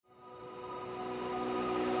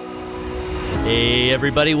Hey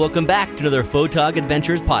everybody, welcome back to another Photog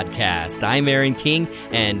Adventures podcast. I'm Aaron King,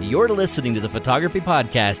 and you're listening to the photography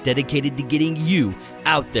podcast dedicated to getting you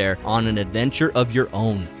out there on an adventure of your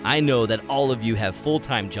own. I know that all of you have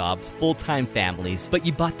full-time jobs, full-time families, but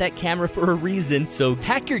you bought that camera for a reason. So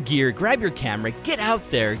pack your gear, grab your camera, get out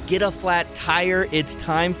there, get a flat tire. It's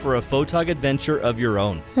time for a Photog adventure of your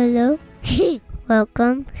own. Hello,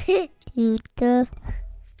 welcome to the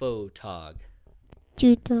Photog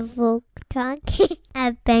Photog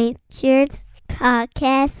Adventures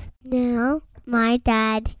podcast. Now, my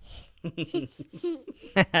dad.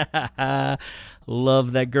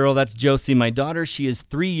 Love that girl. That's Josie, my daughter. She is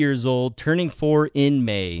 3 years old, turning 4 in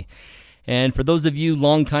May. And for those of you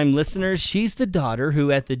longtime listeners, she's the daughter who,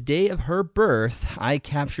 at the day of her birth, I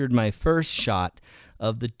captured my first shot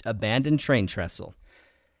of the abandoned train trestle.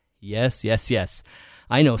 Yes.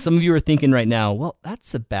 I know, some of you are thinking right now, well,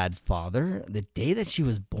 that's a bad father. The day that she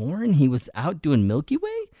was born, he was out doing Milky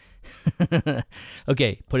Way?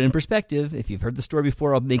 Okay, put it in perspective. If you've heard the story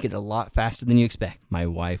before, I'll make it a lot faster than you expect. My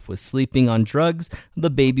wife was sleeping on drugs. The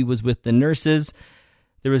baby was with the nurses.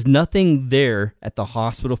 There was nothing there at the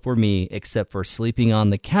hospital for me except for sleeping on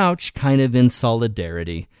the couch, kind of in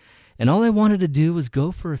solidarity. And all I wanted to do was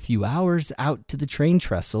go for a few hours out to the train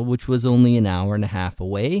trestle, which was only an hour and a half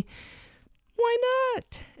away. Why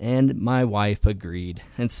not? And my wife agreed.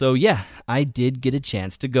 And so, yeah, I did get a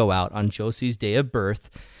chance to go out on Josie's day of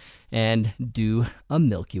birth and do a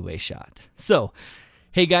Milky Way shot. So,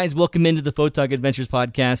 hey guys, welcome into the Photog Adventures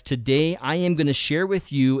podcast. Today, I am going to share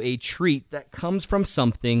with you a treat that comes from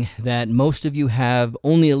something that most of you have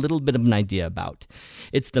only a little bit of an idea about.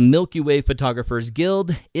 It's the Milky Way Photographers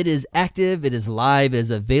Guild. It is active, it is live, it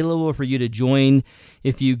is available for you to join.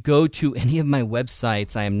 If you go to any of my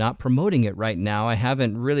websites, I am not promoting it right now. I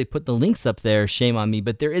haven't really put the links up there, shame on me,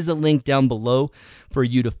 but there is a link down below for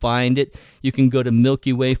you to find it. You can go to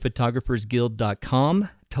MilkyWayPhotographersGuild.com.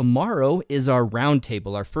 Tomorrow is our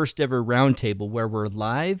roundtable, our first ever roundtable where we're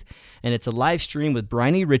live, and it's a live stream with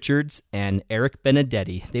Bryony Richards and Eric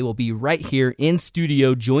Benedetti. They will be right here in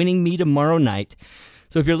studio joining me tomorrow night.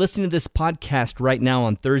 So if you're listening to this podcast right now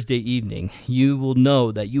on Thursday evening, you will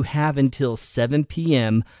know that you have until 7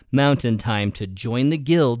 p.m. Mountain Time to join the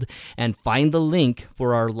Guild and find the link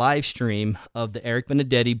for our live stream of the Eric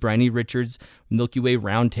Benedetti, Bryony Richards Milky Way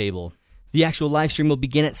Roundtable. The actual live stream will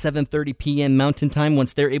begin at 7:30 p.m. Mountain Time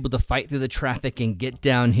once they're able to fight through the traffic and get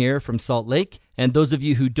down here from Salt Lake. And those of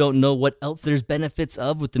you who don't know what else there's benefits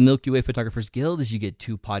of with the Milky Way Photographers Guild is you get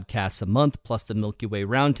 2 podcasts a month, plus the Milky Way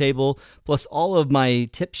Roundtable, plus all of my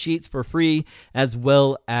tip sheets for free, as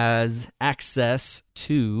well as access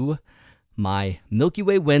to my Milky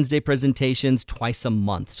Way Wednesday presentations twice a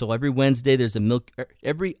month. So every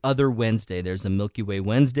other Wednesday there's a Milky Way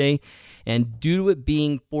Wednesday, and due to it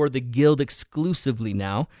being for the Guild exclusively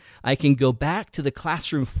now, I can go back to the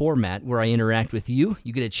classroom format where I interact with you.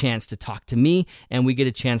 You get a chance to talk to me, and we get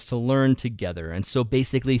a chance to learn together. And so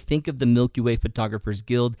basically think of the Milky Way Photographers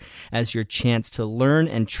Guild as your chance to learn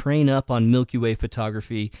and train up on Milky Way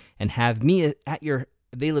photography and have me at your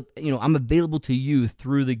I'm available to you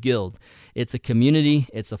through the Guild. It's a community.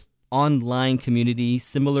 It's a online community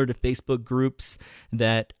similar to Facebook groups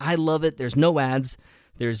that I love it. There's no ads.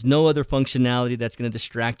 There's no other functionality that's going to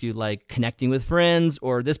distract you like connecting with friends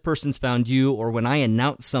or this person's found you, or when I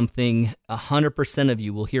announce something, 100% of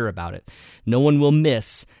you will hear about it. No one will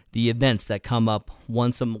miss the events that come up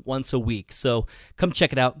once a week. So come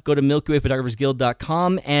check it out. Go to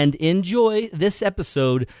MilkyWayPhotographersGuild.com and enjoy this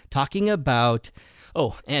episode talking about...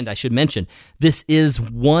 Oh, and I should mention, this is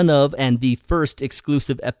one of and the first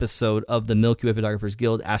exclusive episode of the Milky Way Photographers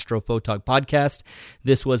Guild Astro Photog podcast.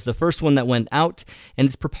 This was the first one that went out, and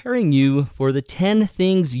it's preparing you for the 10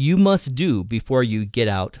 things you must do before you get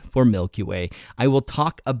out for Milky Way. I will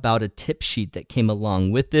talk about a tip sheet that came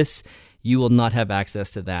along with this. You will not have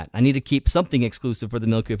access to that. I need to keep something exclusive for the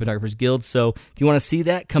Milky Way Photographers Guild, so if you want to see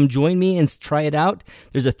that, come join me and try it out.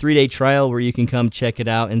 There's a 3-day trial where you can come check it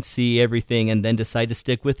out and see everything and then decide to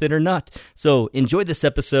stick with it or not. So enjoy this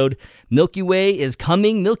episode. Milky Way is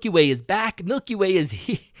coming. Milky Way is back. Milky Way is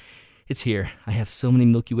here. It's here. I have so many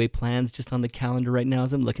Milky Way plans just on the calendar right now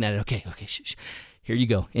as I'm looking at it. Okay, shh. Here you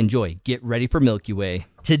go. Enjoy. Get ready for Milky Way.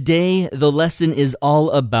 Today, the lesson is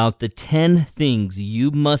all about the 10 things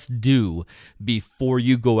you must do before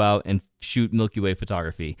you go out and shoot Milky Way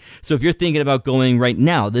photography. So if you're thinking about going right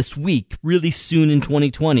now, this week, really soon in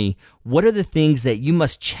 2020, what are the things that you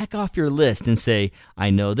must check off your list and say,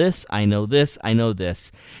 I know this, I know this, I know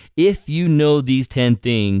this. If you know these 10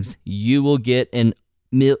 things, you will get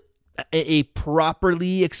a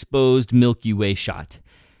properly exposed Milky Way shot.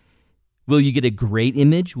 Will you get a great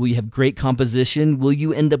image? Will you have great composition? Will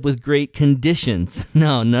you end up with great conditions?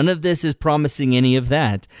 No, none of this is promising any of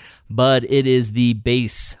that, but it is the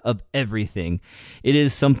base of everything. It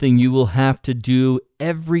is something you will have to do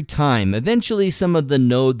every time. Eventually, some of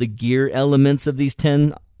the gear elements of these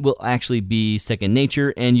 10 will actually be second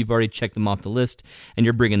nature, and you've already checked them off the list, and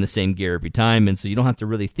you're bringing the same gear every time, and so you don't have to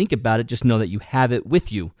really think about it, just know that you have it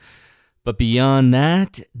with you. But beyond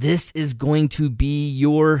that, this is going to be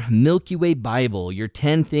your Milky Way Bible, your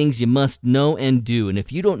 10 things you must know and do. And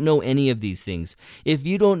if you don't know any of these things, if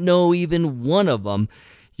you don't know even one of them,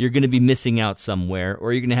 you're going to be missing out somewhere,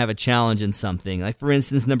 or you're going to have a challenge in something. Like, for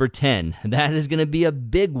instance, number 10. That is going to be a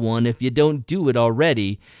big one if you don't do it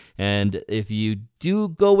already. And if you do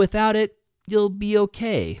go without it, you'll be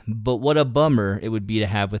okay. But what a bummer it would be to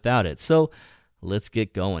have without it. So let's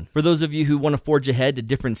get going. For those of you who want to forge ahead to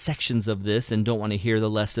different sections of this and don't want to hear the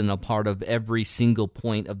lesson a part of every single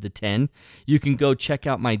point of the 10, you can go check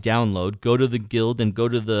out my download. Go to the Guild and go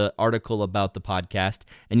to the article about the podcast,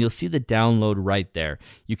 and you'll see the download right there.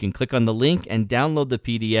 You can click on the link and download the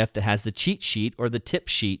PDF that has the cheat sheet or the tip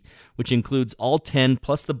sheet, which includes all 10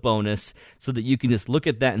 plus the bonus, so that you can just look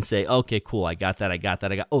at that and say, okay, cool, I got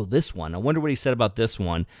that. Oh, this one. I wonder what he said about this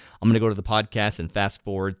one. I'm going to go to the podcast and fast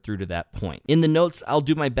forward through to that point. In the notes, I'll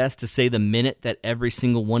do my best to say the minute that every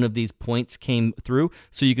single one of these points came through,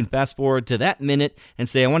 so you can fast forward to that minute and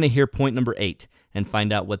say, I want to hear point number 8 and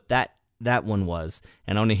find out what that one was.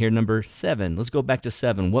 And I want to hear number 7. Let's go back to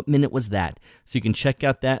 7. What minute was that? So you can check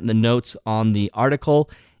out that in the notes on the article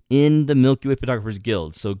in the Milky Way Photographers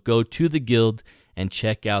Guild. So go to the Guild and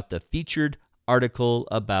check out the featured article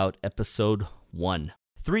about episode 1.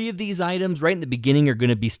 3 of these items right in the beginning are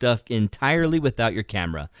going to be stuff entirely without your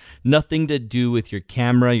camera. Nothing to do with your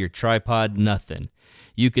camera, your tripod, nothing.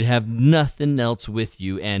 You could have nothing else with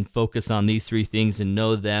you and focus on these 3 things and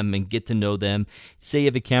know them and get to know them. Say you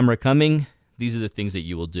have a camera coming, these are the things that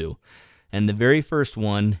you will do. And the very first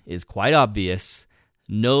one is quite obvious.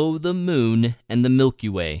 Know the moon and the Milky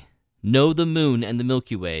Way. Know the moon and the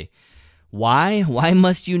Milky Way. Why? Why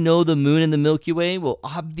must you know the moon and the Milky Way? Well,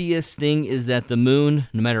 obvious thing is that the moon,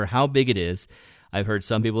 no matter how big it is, I've heard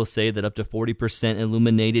some people say that up to 40%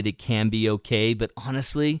 illuminated, it can be okay, but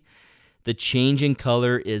honestly, the change in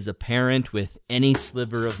color is apparent with any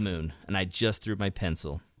sliver of moon, and I just threw my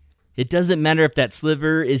pencil. It doesn't matter if that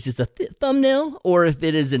sliver is just a thumbnail or if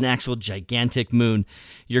it is an actual gigantic moon.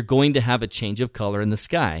 You're going to have a change of color in the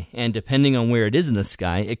sky, and depending on where it is in the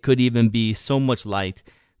sky, it could even be so much light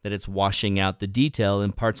that it's washing out the detail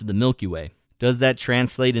in parts of the Milky Way. Does that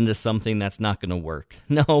translate into something that's not going to work?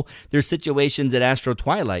 No, there's situations at astro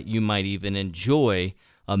twilight you might even enjoy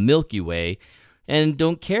a Milky Way and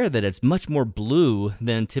don't care that it's much more blue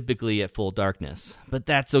than typically at full darkness. But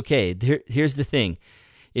that's okay. Here's the thing.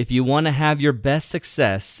 If you want to have your best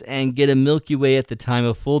success and get a Milky Way at the time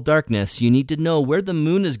of full darkness, you need to know where the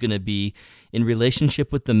moon is going to be in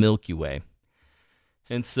relationship with the Milky Way.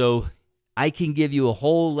 And so I can give you a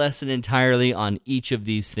whole lesson entirely on each of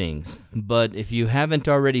these things, but if you haven't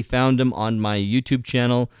already found them on my YouTube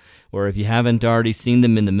channel, or if you haven't already seen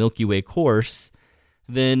them in the Milky Way course,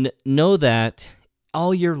 then know that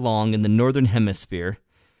all year long in the Northern Hemisphere,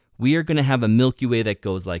 we are going to have a Milky Way that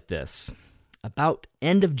goes like this. About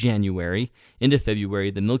end of January, into February,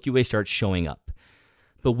 the Milky Way starts showing up.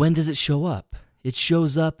 But when does it show up? It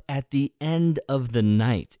shows up at the end of the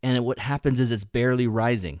night, and what happens is it's barely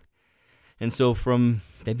rising. And so from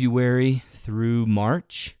February through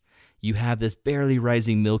March, you have this barely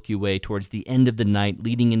rising Milky Way towards the end of the night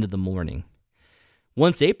leading into the morning.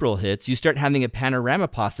 Once April hits, you start having a panorama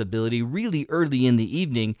possibility really early in the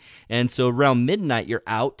evening, and so around midnight you're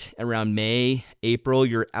out. Around May, April,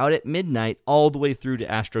 you're out at midnight all the way through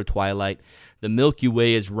to astro twilight. The Milky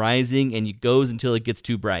Way is rising, and it goes until it gets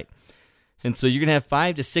too bright. And so you're going to have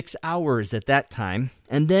 5 to 6 hours at that time.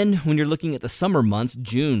 And then when you're looking at the summer months,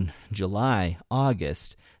 June, July,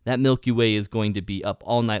 August, that Milky Way is going to be up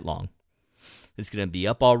all night long. It's going to be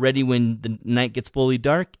up already when the night gets fully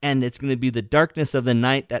dark, and it's going to be the darkness of the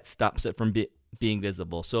night that stops it from being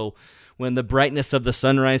visible. So when the brightness of the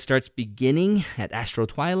sunrise starts beginning at astro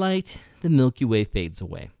twilight, the Milky Way fades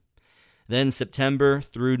away. Then September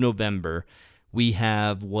through November, we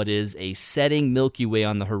have what is a setting Milky Way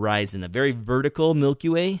on the horizon, a very vertical Milky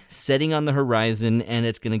Way setting on the horizon, and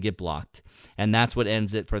it's going to get blocked. And that's what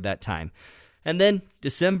ends it for that time. And then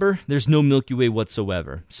December, there's no Milky Way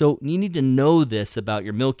whatsoever. So you need to know this about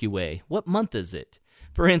your Milky Way. What month is it?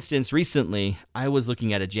 For instance, recently, I was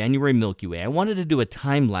looking at a January Milky Way. I wanted to do a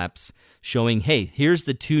time lapse showing, hey, here's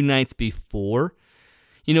the 2 nights before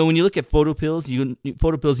When you look at photopills,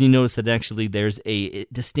 you notice that actually there's a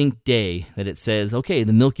distinct day that it says, okay,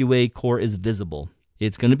 the Milky Way core is visible.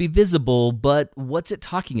 It's going to be visible, but what's it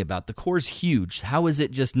talking about? The core is huge. How is it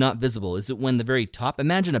just not visible? Is it when the very top?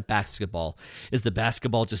 Imagine a basketball. Is the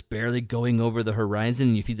basketball just barely going over the horizon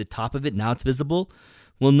and you see the top of it, now it's visible?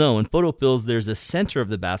 Well, no. In photopills, there's a center of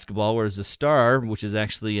the basketball, whereas the star, which is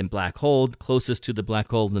actually in black hole, closest to the black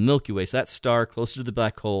hole of the Milky Way. So that star closer to the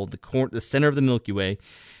black hole, the center of the Milky Way,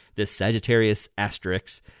 this Sagittarius A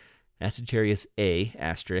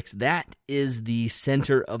asterisk, that is the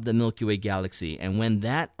center of the Milky Way galaxy. And when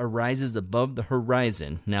that arises above the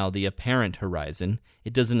horizon, now the apparent horizon,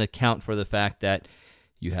 it doesn't account for the fact that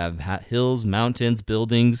you have hills, mountains,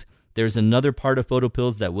 buildings. There's another part of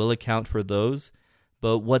photopills that will account for those.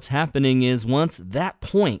 But what's happening is once that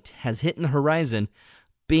point has hit in the horizon,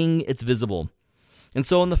 bing, it's visible. And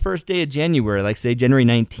so on the first day of January, like say January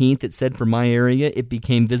 19th, it said for my area, it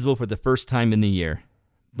became visible for the first time in the year.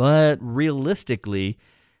 But realistically,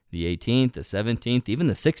 the 18th, the 17th, even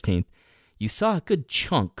the 16th, you saw a good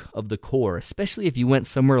chunk of the core, especially if you went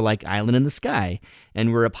somewhere like Island in the Sky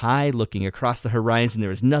and were up high looking across the horizon. There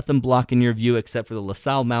was nothing blocking your view except for the La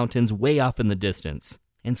Salle Mountains way off in the distance.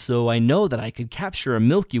 And so I know that I could capture a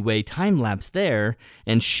Milky Way time-lapse there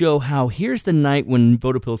and show how here's the night when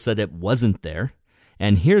photopills said it wasn't there,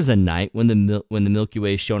 and here's a night when the Milky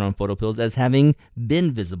Way is shown on photopills as having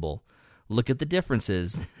been visible. Look at the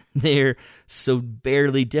differences. They're so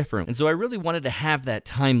barely different. And so I really wanted to have that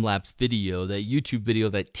time-lapse video, that YouTube video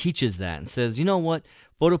that teaches that and says, you know what?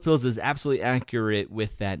 Photopills is absolutely accurate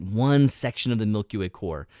with that one section of the Milky Way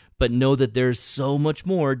core, but know that there's so much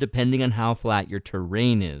more depending on how flat your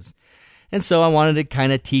terrain is. And so I wanted to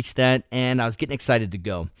kind of teach that, and I was getting excited to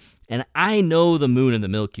go. And I know the moon and the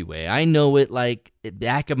Milky Way. I know it like the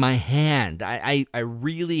back of my hand. I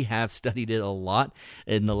really have studied it a lot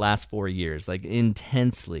in the last 4 years, like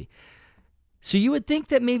intensely. So you would think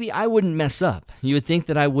that maybe I wouldn't mess up. You would think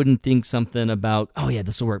that I wouldn't think something about, oh yeah,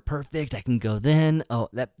 this will work perfect. I can go then. Oh,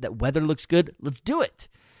 that weather looks good. Let's do it.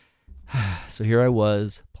 So here I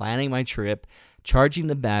was planning my trip, charging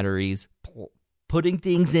the batteries, putting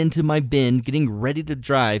things into my bin, getting ready to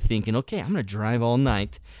drive, thinking, okay, I'm going to drive all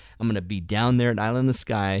night. I'm going to be down there at Island in the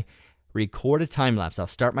Sky, record a time-lapse. I'll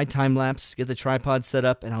start my time-lapse, get the tripod set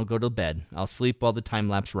up, and I'll go to bed. I'll sleep while the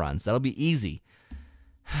time-lapse runs. That'll be easy.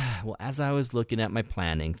 Well, as I was looking at my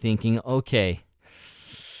planning, thinking, okay,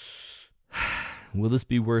 will this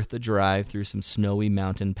be worth the drive through some snowy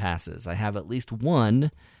mountain passes? I have at least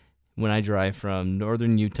one when I drive from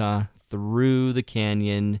northern Utah through the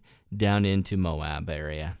canyon down into Moab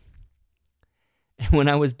area. And when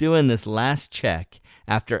I was doing this last check,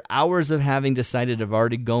 after hours of having decided of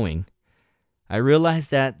already going, I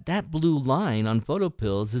realized that blue line on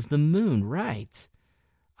photopills is the moon, right?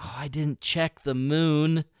 Oh, I didn't check the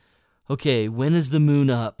moon. Okay, when is the moon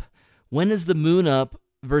up? When is the moon up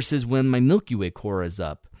versus when my Milky Way core is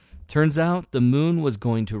up? Turns out the moon was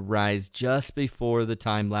going to rise just before the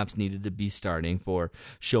time-lapse needed to be starting for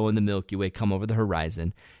showing the Milky Way come over the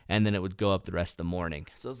horizon, and then it would go up the rest of the morning.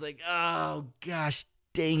 So I was like, oh gosh,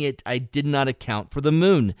 dang it, I did not account for the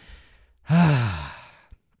moon.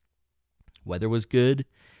 Weather was good.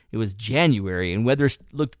 It was January, and weather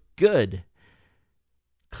looked good.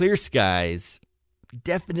 Clear skies,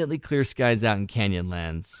 definitely clear skies out in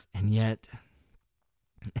Canyonlands, and yet,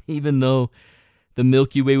 even though the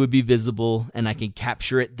Milky Way would be visible, and I can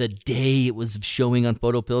capture it the day it was showing on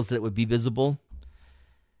photopills that it would be visible,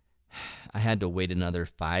 I had to wait another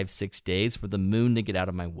 5-6 days for the moon to get out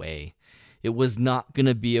of my way. It was not going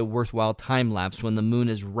to be a worthwhile time-lapse when the moon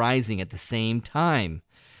is rising at the same time.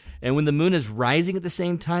 And when the moon is rising at the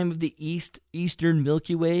same time of the eastern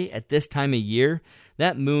Milky Way at this time of year,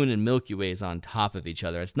 that moon and Milky Way is on top of each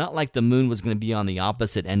other. It's not like the moon was going to be on the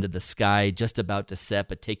opposite end of the sky, just about to set,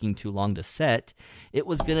 but taking too long to set. It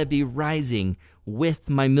was going to be rising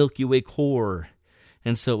with my Milky Way core.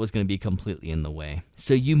 And so it was going to be completely in the way.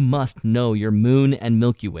 So you must know your moon and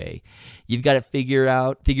Milky Way. You've got it figured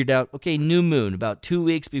out. Okay, new moon. About 2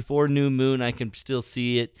 weeks before new moon, I can still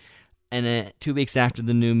see it. And 2 weeks after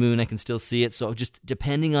the new moon, I can still see it. So just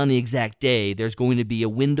depending on the exact day, there's going to be a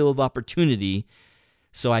window of opportunity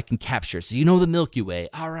so I can capture. So you know the Milky Way.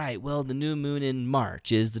 All right, well, the new moon in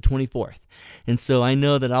March is the 24th. And so I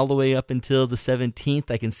know that all the way up until the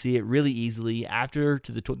 17th, I can see it really easily. After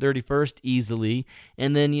to the 31st, easily.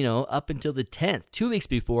 And then, up until the 10th, 2 weeks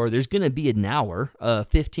before, there's going to be an hour, a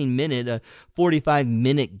 15-minute, a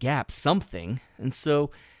 45-minute gap, something. And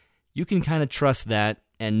so you can kind of trust that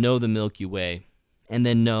and know the Milky Way, and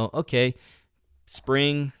then know, okay,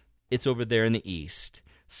 spring, it's over there in the east.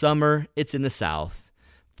 Summer, it's in the south.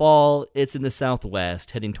 fall, it's in the southwest,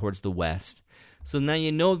 heading towards the west. So now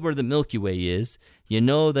you know where the Milky Way is. You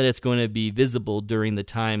know that it's going to be visible during the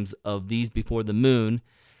times of these before the moon.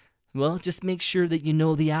 Well, just make sure that you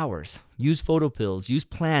know the hours. Use PhotoPills, use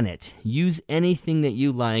Planet, use anything that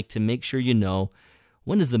you like to make sure you know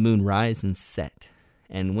when does the moon rise and set,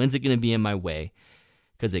 and when's it going to be in my way,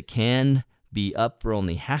 because it can be up for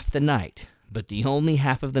only half the night, but the only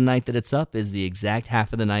half of the night that it's up is the exact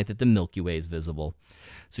half of the night that the Milky Way is visible.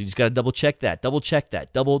 So you just got to double check that,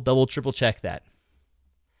 double, triple check that.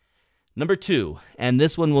 Number 2, and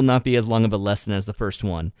this one will not be as long of a lesson as the first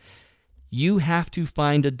one. You have to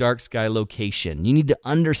find a dark sky location. You need to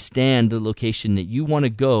understand the location that you want to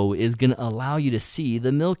go is going to allow you to see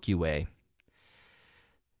the Milky Way.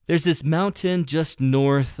 There's this mountain just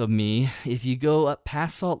north of me. If you go up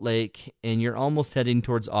past Salt Lake and you're almost heading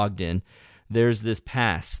towards Ogden, there's this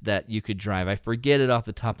pass that you could drive. I forget it off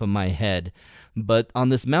the top of my head, but on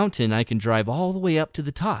this mountain, I can drive all the way up to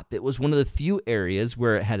the top. It was one of the few areas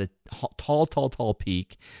where it had a tall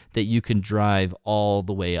peak that you can drive all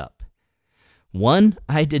the way up. One,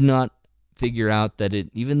 I did not figure out that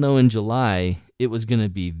even though in July, it was going to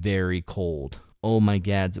be very cold. Oh my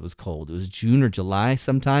gads, it was cold. It was June or July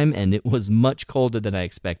sometime, and it was much colder than I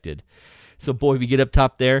expected. So boy, we get up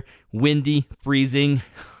top there, windy, freezing.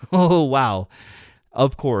 Oh, wow.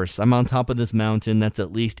 Of course, I'm on top of this mountain that's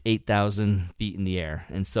at least 8,000 feet in the air.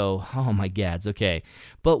 And so, oh my gads, okay.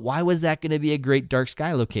 But why was that going to be a great dark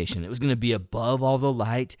sky location? It was going to be above all the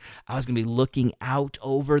light. I was going to be looking out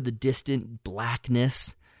over the distant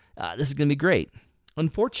blackness. This is going to be great.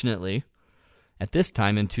 Unfortunately, at this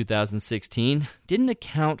time in 2016, didn't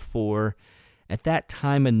account for, at that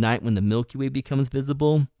time of night when the Milky Way becomes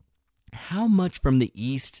visible, how much from the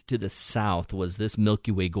east to the south was this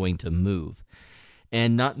Milky Way going to move?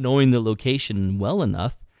 And not knowing the location well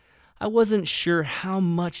enough, I wasn't sure how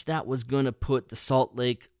much that was going to put the Salt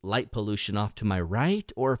Lake light pollution off to my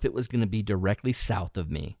right, or if it was going to be directly south of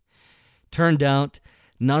me. Turned out,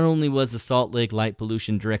 not only was the Salt Lake light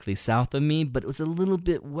pollution directly south of me, but it was a little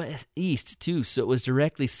bit east too, so it was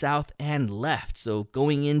directly south and left. So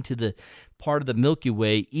going into the part of the Milky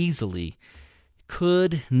Way easily,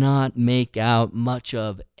 could not make out much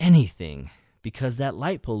of anything because that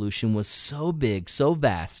light pollution was so big, so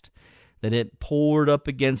vast, that it poured up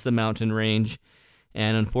against the mountain range.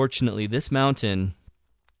 And unfortunately, this mountain,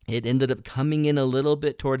 it ended up coming in a little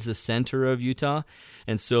bit towards the center of Utah,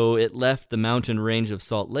 and so it left the mountain range of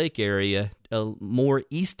Salt Lake area more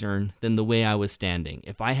eastern than the way I was standing.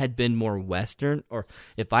 If I had been more western, or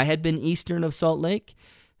if I had been eastern of Salt Lake,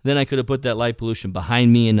 then I could have put that light pollution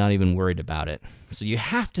behind me and not even worried about it. So you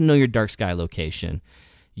have to know your dark sky location.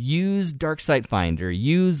 Use DarkSight Finder.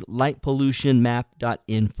 Use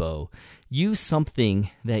lightpollutionmap.info. Use something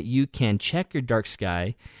that you can check your dark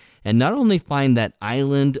sky and not only find that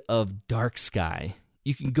island of dark sky.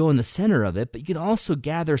 You can go in the center of it, but you can also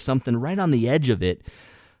gather something right on the edge of it,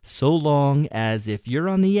 so long as if you're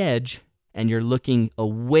on the edge and you're looking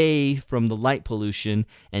away from the light pollution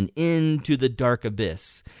and into the dark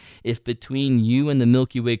abyss. If between you and the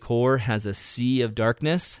Milky Way core has a sea of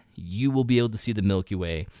darkness, you will be able to see the Milky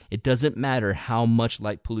Way. It doesn't matter how much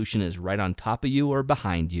light pollution is right on top of you or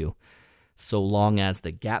behind you, so long as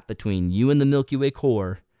the gap between you and the Milky Way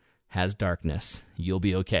core has darkness, you'll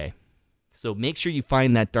be okay. So make sure you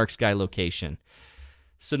find that dark sky location.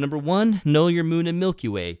 So number 1, know your moon and Milky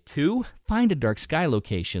Way. 2, find a dark sky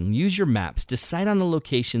location. Use your maps. Decide on a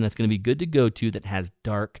location that's going to be good to go to that has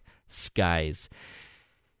dark skies.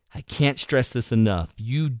 I can't stress this enough.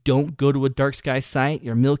 You don't go to a dark sky site,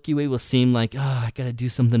 your Milky Way will seem like, I got to do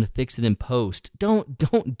something to fix it in post.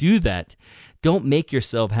 Don't do that. Don't make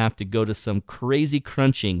yourself have to go to some crazy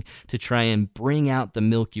crunching to try and bring out the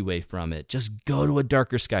Milky Way from it. Just go to a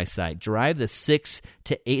darker sky site. Drive the 6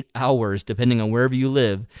 to 8 hours, depending on wherever you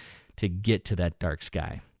live, to get to that dark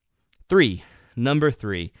sky. Number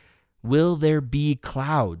 3. Will there be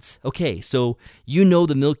clouds? Okay, so you know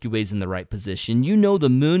the Milky Way's in the right position. You know the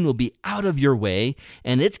moon will be out of your way,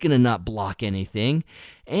 and it's going to not block anything.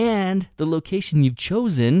 And the location you've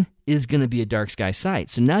chosen is going to be a dark sky site.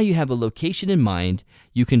 So now you have a location in mind.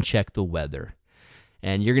 You can check the weather.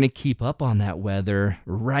 And you're going to keep up on that weather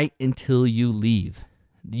right until you leave.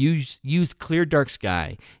 Use Clear Dark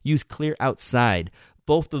Sky. Use Clear Outside.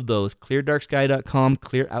 Both of those, cleardarksky.com,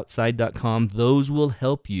 clearoutside.com, those will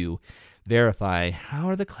help you verify how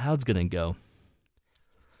are the clouds going to go.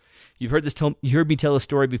 You heard me tell a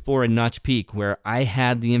story before in Notch Peak where I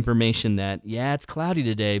had the information that, it's cloudy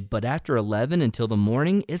today, but after 11 until the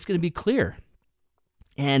morning, it's going to be clear.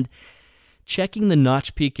 And checking the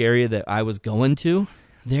Notch Peak area that I was going to,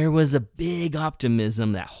 there was a big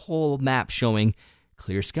optimism, that whole map showing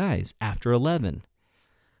clear skies after 11.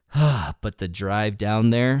 But the drive down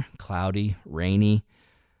there, cloudy, rainy.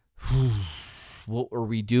 What were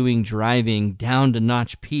we doing driving down to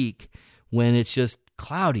Notch Peak when it's just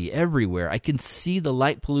cloudy everywhere? I can see the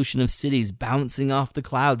light pollution of cities bouncing off the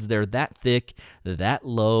clouds. They're that thick, that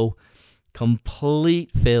low.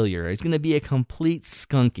 Complete failure. It's going to be a complete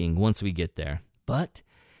skunking once we get there. But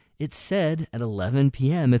it said at 11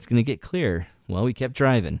 p.m. it's going to get clear. Well, we kept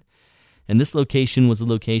driving. And this location was a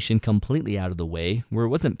location completely out of the way, where it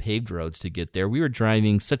wasn't paved roads to get there. We were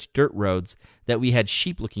driving such dirt roads that we had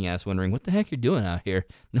sheep looking at us wondering, what the heck you're doing out here?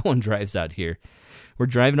 No one drives out here. We're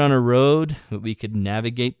driving on a road that we could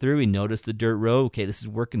navigate through. We noticed the dirt road. Okay, this is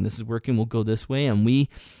working, we'll go this way. And we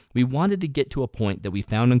wanted to get to a point that we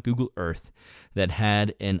found on Google Earth that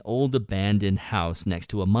had an old abandoned house next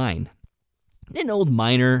to a mine. An old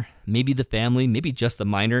miner, maybe the family, maybe just the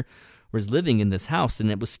miner, was living in this house,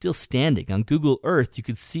 and it was still standing. On Google Earth, you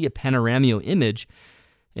could see a panoramic image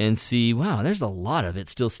and see, wow, there's a lot of it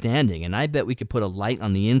still standing. And I bet we could put a light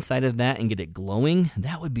on the inside of that and get it glowing.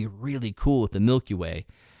 That would be really cool with the Milky Way.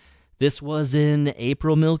 This was in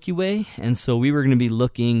April Milky Way, and so we were going to be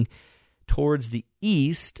looking towards the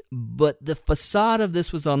east, but the facade of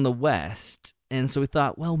this was on the west. And so we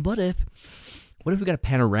thought, well, what if we got a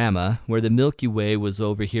panorama where the Milky Way was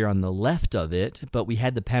over here on the left of it, but we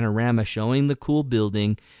had the panorama showing the cool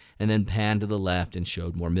building and then panned to the left and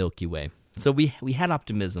showed more Milky Way. So we had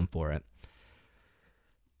optimism for it.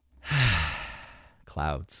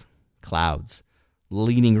 Clouds,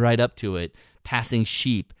 leading right up to it, passing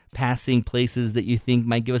sheep, passing places that you think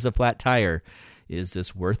might give us a flat tire. Is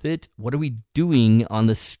this worth it? What are we doing on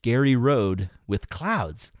the scary road with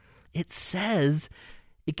clouds? It says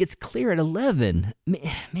it gets clear at 11.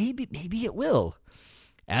 Maybe it will.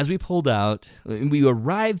 As we pulled out, we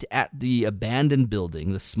arrived at the abandoned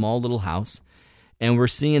building, the small little house, and we're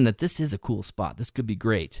seeing that this is a cool spot. This could be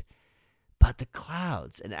great. But the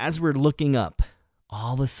clouds, and as we're looking up,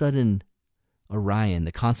 all of a sudden, Orion,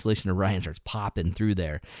 the constellation Orion, starts popping through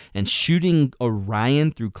there. And shooting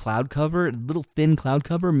Orion through cloud cover, little thin cloud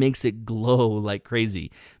cover, makes it glow like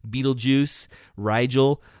crazy. Betelgeuse,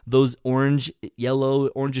 Rigel, those orangish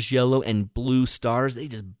yellow, and blue stars, they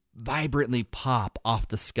just vibrantly pop off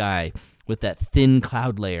the sky with that thin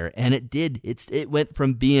cloud layer. And it did. It went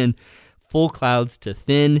from being full clouds to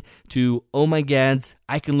thin to, oh my gads,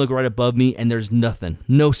 I can look right above me and there's nothing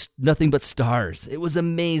but stars. It was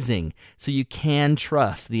amazing. So you can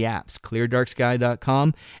trust the apps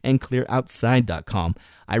cleardarksky.com and clearoutside.com.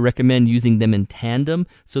 I recommend using them in tandem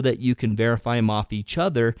so that you can verify them off each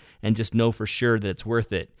other and just know for sure that it's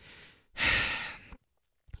worth it.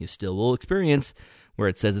 You still will experience where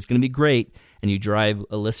it says it's going to be great, and you drive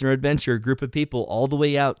a listener adventure group of people all the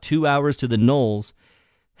way out 2 hours to the Knolls.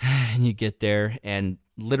 And you get there, and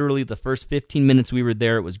literally the first 15 minutes we were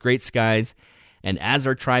there, it was great skies. And as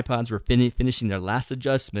our tripods were finishing their last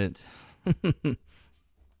adjustment, a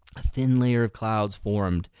thin layer of clouds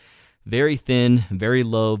formed. Very thin, very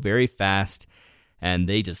low, very fast, and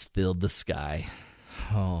they just filled the sky.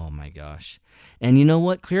 Oh my gosh. And you know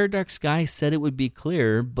what? Clear Dark Sky said it would be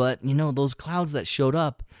clear, but those clouds that showed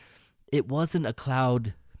up, it wasn't a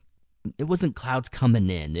cloud. It wasn't clouds coming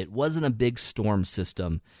in. It wasn't a big storm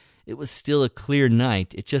system. It was still a clear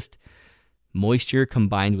night. It just, moisture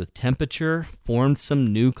combined with temperature formed some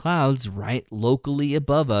new clouds right locally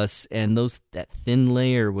above us, and that thin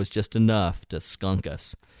layer was just enough to skunk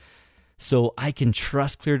us. So I can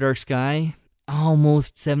trust Clear Dark Sky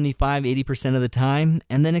almost 75-80% of the time,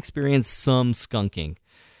 and then experience some skunking.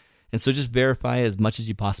 And so just verify as much as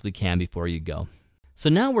you possibly can before you go. So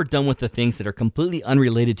now we're done with the things that are completely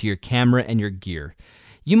unrelated to your camera and your gear.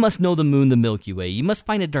 You must know the moon, the Milky Way. You must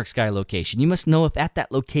find a dark sky location. You must know if at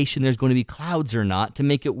that location there's going to be clouds or not to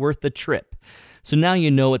make it worth the trip. So now you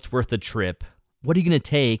know it's worth the trip. What are you going to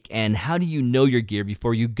take, and how do you know your gear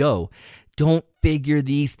before you go? Don't figure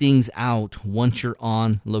these things out once you're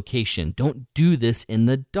on location. Don't do this in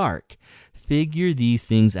the dark. Figure these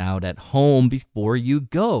things out at home before you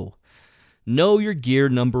go. Know your gear,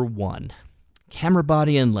 number 1. Camera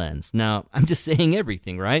body and lens. Now, I'm just saying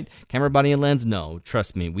everything, right? Camera body and lens? No,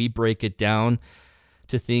 trust me. We break it down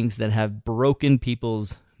to things that have broken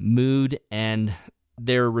people's mood and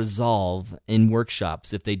their resolve in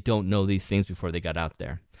workshops if they don't know these things before they got out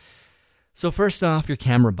there. So first off, your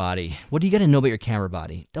camera body. What do you got to know about your camera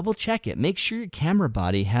body? Double check it. Make sure your camera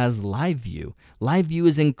body has live view. Live view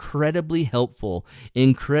is incredibly helpful,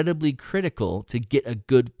 incredibly critical to get a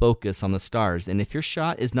good focus on the stars. And if your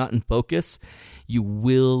shot is not in focus, you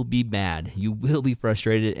will be mad. You will be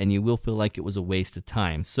frustrated, and you will feel like it was a waste of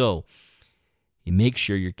time. So you make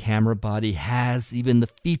sure your camera body has even the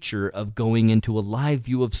feature of going into a live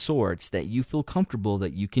view of sorts that you feel comfortable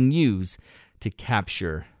that you can use to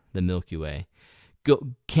capture the Milky Way.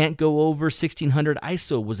 Can't go over 1600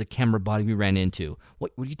 ISO was a camera body we ran into.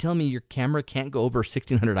 What you telling me your camera can't go over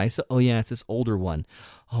 1600 ISO? Oh yeah, it's this older one.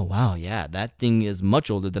 Oh wow, yeah, that thing is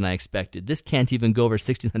much older than I expected. This can't even go over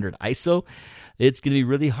 1600 ISO. It's going to be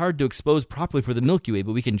really hard to expose properly for the Milky Way,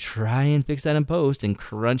 but we can try and fix that in post and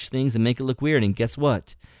crunch things and make it look weird. And guess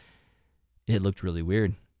what? It looked really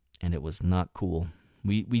weird, and it was not cool.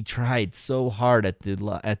 We tried so hard at the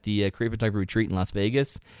Creative Photography Retreat in Las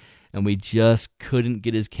Vegas, and we just couldn't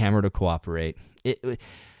get his camera to cooperate.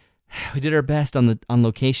 We did our best on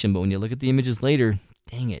location, but when you look at the images later,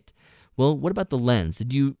 dang it. Well, what about the lens?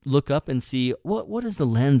 Did you look up and see what is the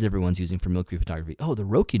lens everyone's using for Milky Way photography? Oh, the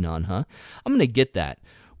Rokinon, huh? I'm gonna get that.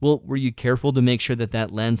 Well, were you careful to make sure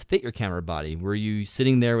that lens fit your camera body? Were you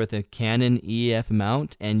sitting there with a Canon EF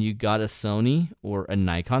mount and you got a Sony or a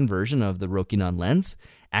Nikon version of the Rokinon lens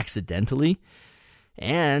accidentally?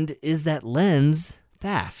 And is that lens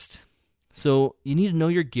fast? So you need to know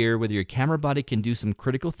your gear, whether your camera body can do some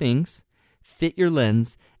critical things, fit your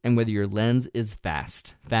lens, and whether your lens is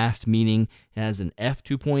fast. Fast meaning it has an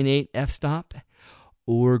f2.8 f-stop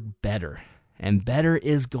or better. And better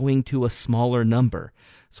is going to a smaller number.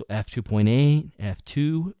 So f2.8,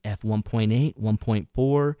 f2, f1.8,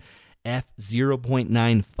 1.4,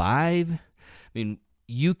 f0.95. I mean,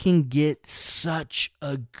 you can get such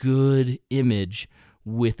a good image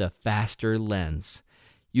with a faster lens.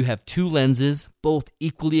 You have two lenses, both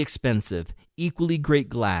equally expensive, equally great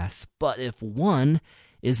glass, but if one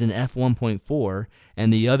is an f1.4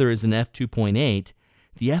 and the other is an f2.8,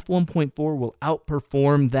 the f1.4 will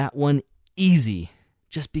outperform that one easy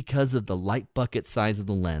just because of the light bucket size of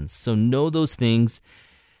the lens. So know those things,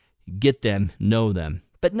 get them, know them.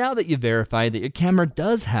 But now that you verified that your camera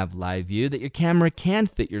does have live view, that your camera can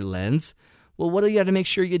fit your lens, well, what do you got to make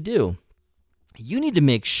sure you do? You need to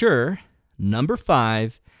make sure, number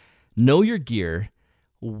 5, know your gear.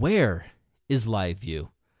 Where is live view?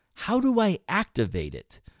 How do I activate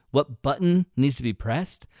it? What button needs to be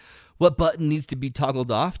pressed? What button needs to be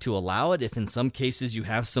toggled off to allow it if in some cases you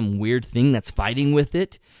have some weird thing that's fighting with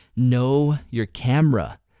it? Know your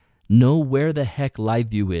camera. Know where the heck live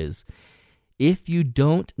view is. If you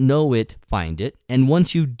don't know it, find it. And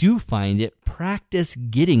once you do find it, practice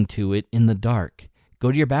getting to it in the dark.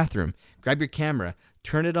 Go to your bathroom, grab your camera,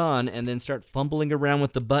 turn it on, and then start fumbling around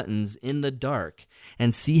with the buttons in the dark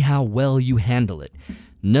and see how well you handle it.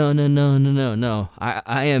 No.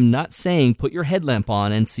 I am not saying put your headlamp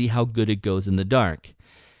on and see how good it goes in the dark.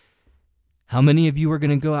 How many of you are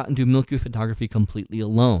going to go out and do Milky Way photography completely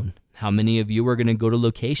alone? How many of you are going to go to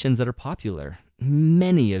locations that are popular?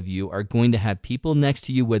 Many of you are going to have people next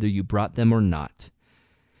to you whether you brought them or not.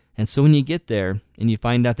 And so when you get there and you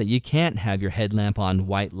find out that you can't have your headlamp on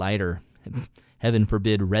white light or heaven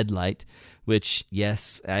forbid red light, which,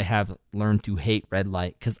 yes, I have learned to hate red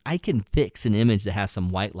light because I can fix an image that has some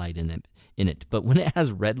white light in it. But when it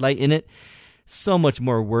has red light in it, so much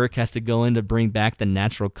more work has to go in to bring back the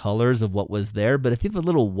natural colors of what was there. But if you have a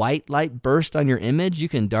little white light burst on your image, you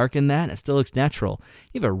can darken that and it still looks natural.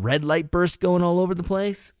 You have a red light burst going all over the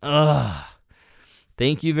place? Ugh.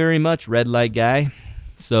 Thank you very much, red light guy.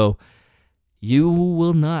 So you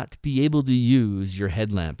will not be able to use your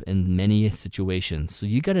headlamp in many situations. So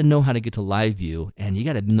you got to know how to get to live view, and you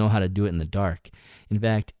got to know how to do it in the dark. In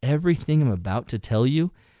fact, everything I'm about to tell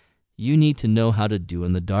you, you need to know how to do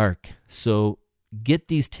in the dark. So get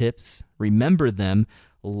these tips, remember them,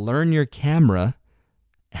 learn your camera,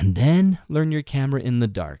 and then learn your camera in the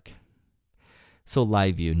dark. So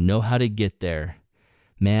live view, know how to get there.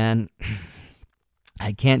 Man,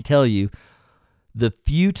 I can't tell you the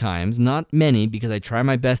few times, not many because I try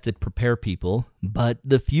my best to prepare people, but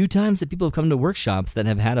the few times that people have come to workshops that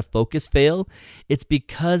have had a focus fail, it's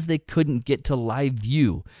because they couldn't get to live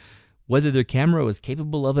view. Whether their camera was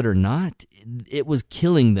capable of it or not, it was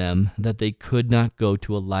killing them that they could not go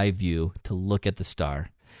to a live view to look at the star.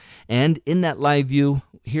 And in that live view,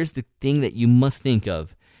 here's the thing that you must think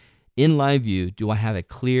of. In live view, do I have a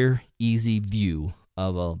clear, easy view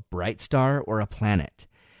of a bright star or a planet?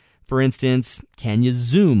 For instance, can you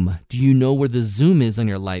zoom? Do you know where the zoom is on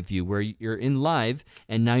your live view, where you're in live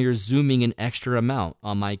and now you're zooming an extra amount?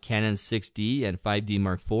 On my Canon 6D and 5D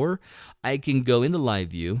Mark IV, I can go into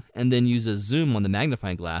live view and then use a zoom on the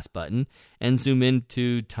magnifying glass button and zoom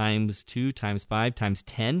into times 2, times 5, times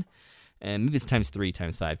 10. And maybe it's times 3,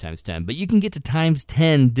 times 5, times 10. But you can get to times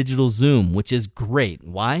 10 digital zoom, which is great.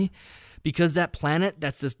 Why? Because that planet,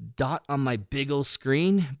 that's this dot on my big old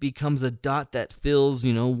screen, becomes a dot that fills,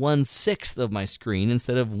 1/6 of my screen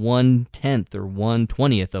instead of 1/10 or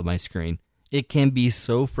 1/20 of my screen. It can be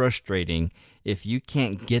so frustrating if you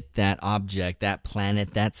can't get that object, that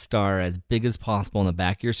planet, that star as big as possible on the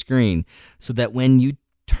back of your screen, so that when you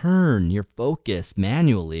turn your focus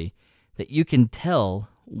manually, that you can tell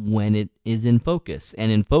when it is in focus.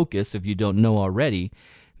 And in focus, if you don't know already,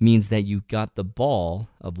 means that you got the ball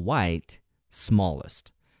of white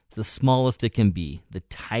smallest. The smallest it can be, the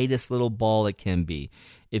tightest little ball it can be.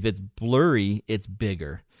 If it's blurry, it's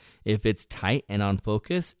bigger. If it's tight and on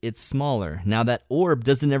focus, it's smaller. Now that orb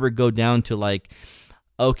doesn't ever go down to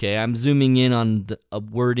okay, I'm zooming in on a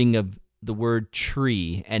wording of the word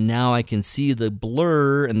tree, and now I can see the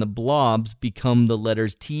blur and the blobs become the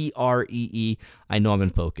letters TREE. I know I'm in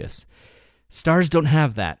focus. Stars don't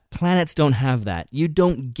have that. Planets don't have that. You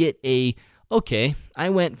don't get okay, I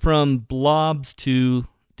went from blobs to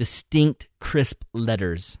distinct, crisp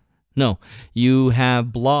letters. No, you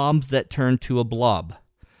have blobs that turn to a blob.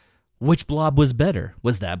 Which blob was better?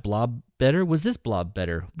 Was that blob better? Was this blob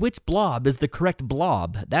better? Which blob is the correct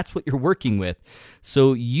blob? That's what you're working with.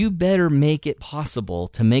 So you better make it possible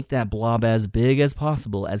to make that blob as big as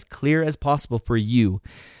possible, as clear as possible for you.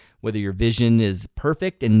 Whether your vision is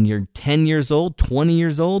perfect and you're 10 years old, 20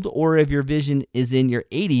 years old, or if your vision is in your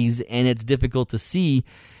 80s and it's difficult to see,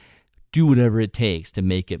 do whatever it takes to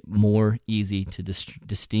make it more easy to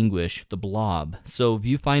distinguish the blob. So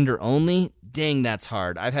viewfinder only, dang, that's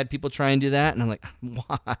hard. I've had people try and do that, and I'm like,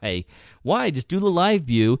 why? Why? Just do the live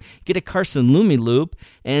view, get a Carson LumiLoop,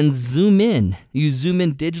 and zoom in. You zoom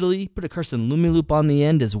in digitally, put a Carson LumiLoop on the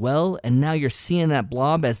end as well, and now you're seeing that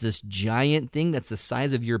blob as this giant thing that's the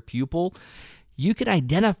size of your pupil. You can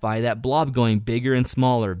identify that blob going bigger and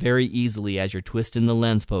smaller very easily as you're twisting the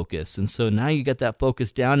lens focus. And so now you got that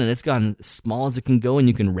focus down and it's gone as small as it can go and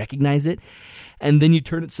you can recognize it. And then you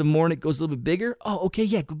turn it some more and it goes a little bit bigger. Oh, okay,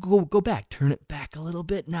 yeah, go back. Turn it back a little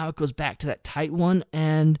bit. Now it goes back to that tight one.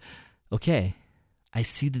 And okay, I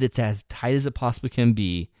see that it's as tight as it possibly can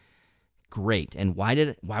be. Great. And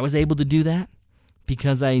why was I able to do that?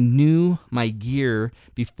 Because I knew my gear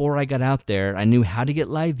before I got out there. I knew how to get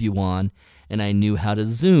live view on, and I knew how to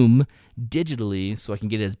zoom digitally so I can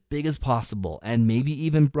get it as big as possible, and maybe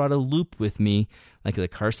even brought a loop with me, like the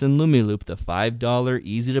Carson LumiLoop, the $5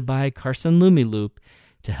 easy-to-buy Carson LumiLoop,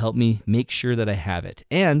 to help me make sure that I have it.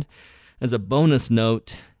 And as a bonus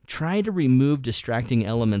note, try to remove distracting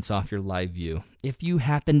elements off your live view. If you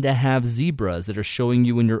happen to have zebras that are showing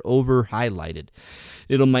you when you're over-highlighted,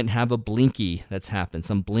 it might have a blinky that's happened,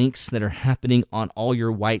 some blinks that are happening on all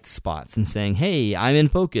your white spots and saying, hey, I'm in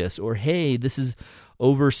focus, or hey, this is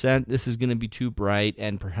overset, this is going to be too bright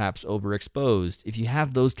and perhaps overexposed. If you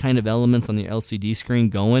have those kind of elements on your LCD screen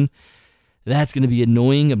going, that's going to be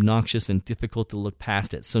annoying, obnoxious, and difficult to look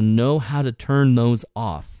past it. So know how to turn those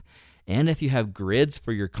off. And if you have grids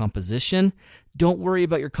for your composition, don't worry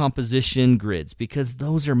about your composition grids because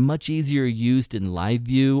those are much easier used in live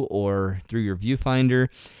view or through your viewfinder,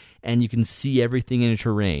 and you can see everything in your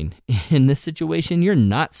terrain. In this situation, you're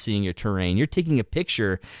not seeing your terrain. You're taking a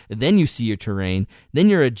picture, then you see your terrain, then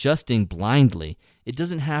you're adjusting blindly. It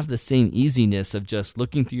doesn't have the same easiness of just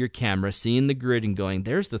looking through your camera, seeing the grid and going,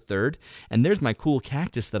 there's the third, and there's my cool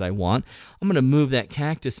cactus that I want. I'm going to move that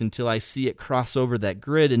cactus until I see it cross over that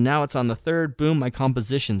grid, and now it's on the third. Boom, my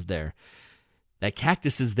composition's there. That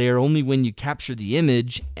cactus is there only when you capture the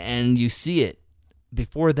image and you see it.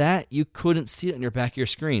 Before that, you couldn't see it on your back of your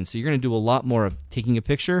screen. So you're going to do a lot more of taking a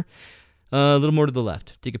picture, a little more to the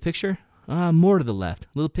left. Take a picture, more to the left. A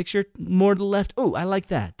little picture, more to the left. Oh, I like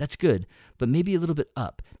that. That's good. But maybe a little bit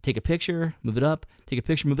up. Take a picture, move it up. Take a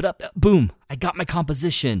picture, move it up. Boom, I got my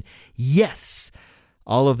composition. Yes.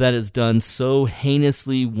 All of that is done so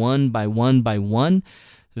heinously one by one by one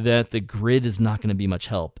that the grid is not going to be much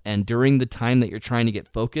help. And during the time that you're trying to get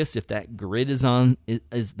focus, if that grid is on,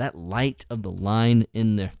 is that light of the line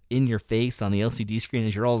in your face on the LCD screen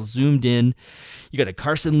as you're all zoomed in, you got a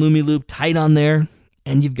Carson LumiLoop tight on there,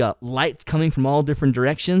 and you've got lights coming from all different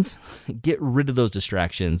directions, get rid of those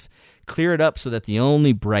distractions. Clear it up so that the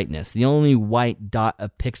only brightness, the only white dot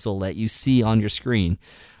of pixel that you see on your screen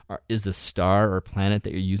is the star or planet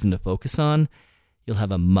that you're using to focus on. You'll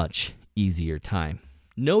have a much easier time.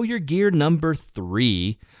 Know your gear number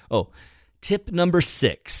 3. Oh, tip number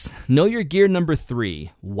 6. Know your gear number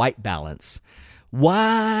 3, white balance.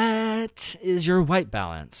 What is your white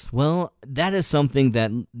balance? Well, that is something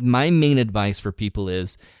that my main advice for people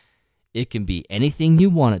is it can be anything you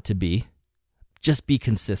want it to be. Just be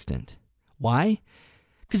consistent. Why?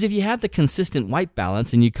 Because if you have the consistent white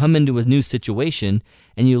balance and you come into a new situation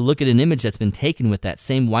and you look at an image that's been taken with that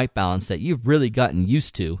same white balance that you've really gotten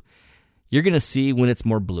used to, you're going to see when it's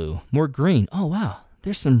more blue, more green. Oh, wow,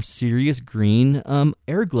 there's some serious green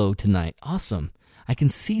air glow tonight. Awesome. I can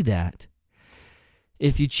see that.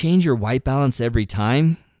 If you change your white balance every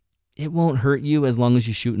time, it won't hurt you as long as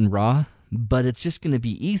you shoot in RAW, but it's just going to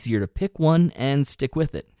be easier to pick one and stick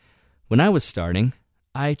with it. When I was starting,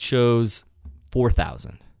 I chose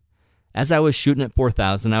 4,000. As I was shooting at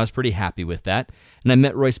 4,000, I was pretty happy with that, and I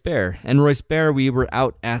met Royce Bear. And Royce Bear, we were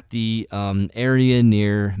out at the area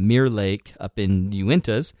near Mirror Lake up in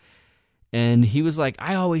Uintas, and he was like,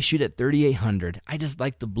 I always shoot at 3,800. I just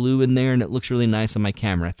like the blue in there, and it looks really nice on my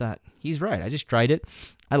camera. I thought, he's right. I just tried it.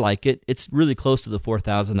 I like it. It's really close to the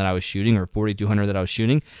 4,000 that I was shooting, or 4,200 that I was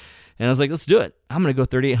shooting. And I was like, let's do it. I'm going to go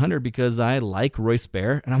 3,800 because I like Royce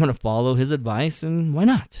Bear, and I'm going to follow his advice, and why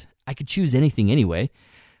not? I could choose anything anyway.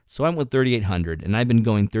 So I went 3,800, and I've been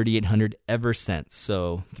going 3,800 ever since.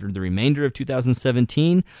 So through the remainder of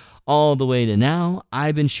 2017, all the way to now,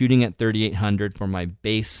 I've been shooting at 3,800 for my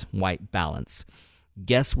base white balance.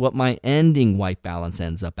 Guess what my ending white balance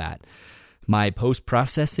ends up at? My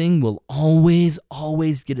post-processing will always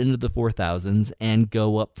get into the 4,000s and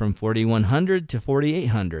go up from 4,100 to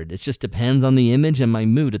 4,800. It just depends on the image and my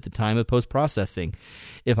mood at the time of post-processing.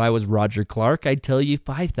 If I was Roger Clark, I'd tell you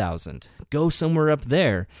 5,000. Go somewhere up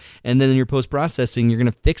there. And then in your post-processing, you're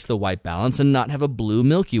going to fix the white balance and not have a blue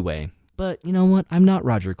Milky Way. But you know what? I'm not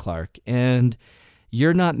Roger Clark, and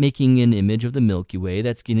you're not making an image of the Milky Way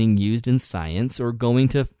that's getting used in science or going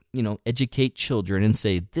to educate children and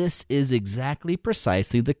say, this is exactly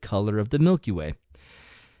precisely the color of the Milky Way.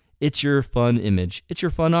 It's your fun image. It's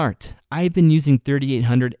your fun art. I've been using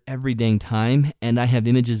 3,800 every dang time, and I have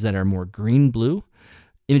images that are more green-blue,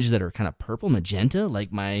 images that are kind of purple, magenta,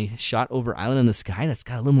 like my shot over Island in the Sky that's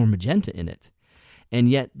got a little more magenta in it. And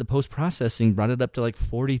yet the post-processing brought it up to like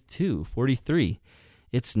 42, 43.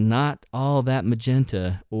 It's not all that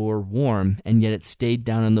magenta or warm, and yet it stayed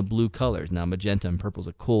down in the blue colors. Now, magenta and purple is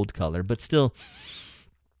a cold color, but still,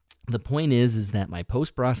 the point is that my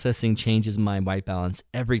post-processing changes my white balance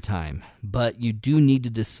every time, but you do need to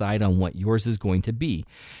decide on what yours is going to be.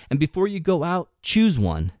 And before you go out, choose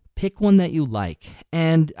one. Pick one that you like,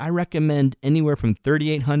 and I recommend anywhere from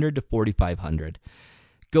 3,800 to 4,500.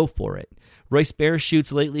 Go for it. Royce Bear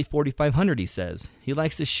shoots lately 4,500, he says. He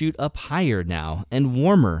likes to shoot up higher now and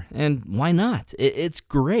warmer, and why not? It's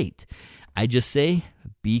great. I just say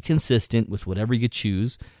be consistent with whatever you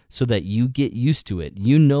choose so that you get used to it.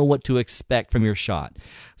 You know what to expect from your shot.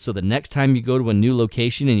 So the next time you go to a new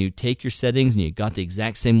location and you take your settings and you got the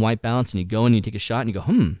exact same white balance and you go and you take a shot and you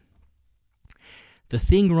go, the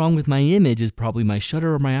thing wrong with my image is probably my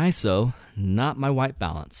shutter or my ISO, not my white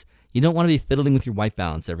balance. You don't want to be fiddling with your white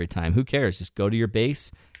balance every time. Who cares? Just go to your base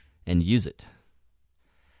and use it.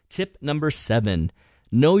 Tip number 7,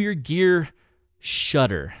 know your gear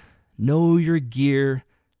shutter. Know your gear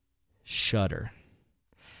shutter.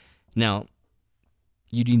 Now,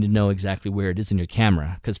 you need to know exactly where it is in your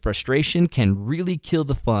camera because frustration can really kill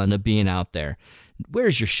the fun of being out there.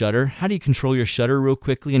 Where's your shutter? How do you control your shutter real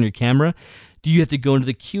quickly on your camera? Do you have to go into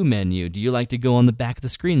the Q menu? Do you like to go on the back of the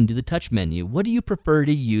screen and do the touch menu? What do you prefer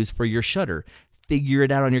to use for your shutter? Figure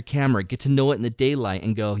it out on your camera. Get to know it in the daylight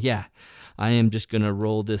and go, yeah, I am just going to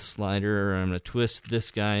roll this slider or I'm going to twist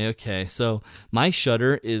this guy. Okay, so my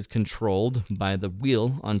shutter is controlled by the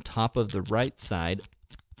wheel on top of the right side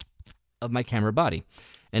of my camera body.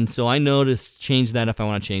 And so I know to change that if I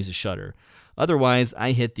want to change the shutter. Otherwise,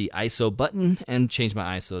 I hit the ISO button and change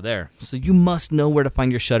my ISO there. So you must know where to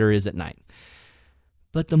find your shutter is at night.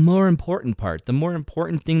 But the more important part, the more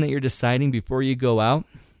important thing that you're deciding before you go out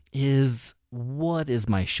is what is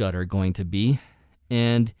my shutter going to be?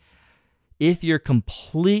 And if you're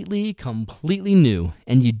completely new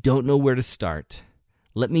and you don't know where to start,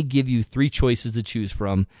 let me give you 3 choices to choose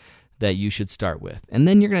from that you should start with. And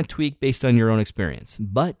then you're going to tweak based on your own experience.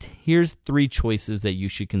 But here's 3 choices that you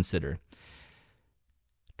should consider.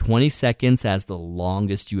 20 seconds as the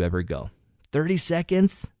longest you ever go. 30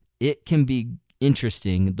 seconds, it can be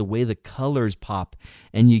interesting the way the colors pop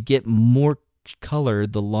and you get more color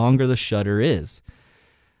the longer the shutter is.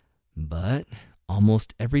 But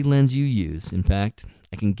almost every lens you use, in fact,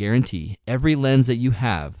 I can guarantee every lens that you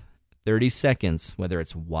have, 30 seconds, whether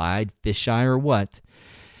it's wide, fisheye, or what,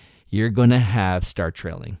 you're going to have star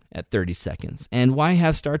trailing at 30 seconds. And why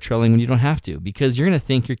have star trailing when you don't have to? Because you're going to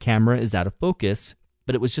think your camera is out of focus,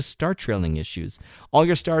 but it was just star trailing issues. All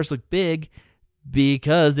your stars look big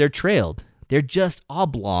because they're trailed. They're just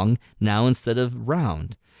oblong now instead of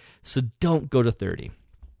round. So don't go to 30.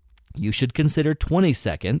 You should consider 20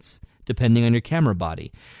 seconds, depending on your camera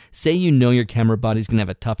body. Say you know your camera body's going to have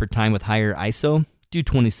a tougher time with higher ISO, do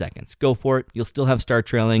 20 seconds. Go for it. You'll still have star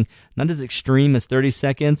trailing. Not as extreme as 30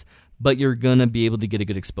 seconds, but you're going to be able to get a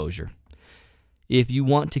good exposure. If you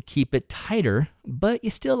want to keep it tighter, but you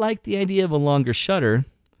still like the idea of a longer shutter,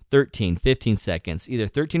 13, 15 seconds. Either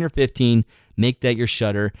 13 or 15, make that your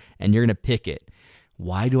shutter, and you're going to pick it.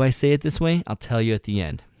 Why do I say it this way? I'll tell you at the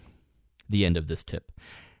end of this tip.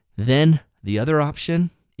 Then the other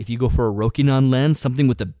option, if you go for a Rokinon lens, something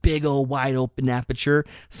with a big old wide open aperture,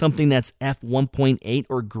 something that's f1.8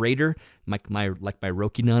 or greater, like my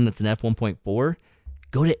Rokinon that's an f1.4,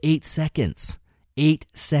 go to 8 seconds. 8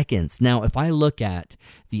 seconds. Now, if I look at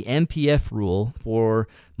the MPF rule for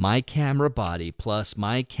my camera body plus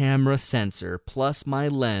my camera sensor plus my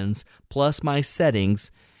lens plus my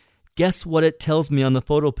settings, guess what it tells me on the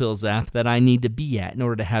PhotoPills app that I need to be at in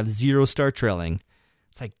order to have zero star trailing?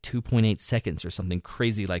 It's like 2.8 seconds or something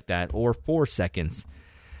crazy like that, or 4 seconds.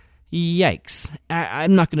 Yikes.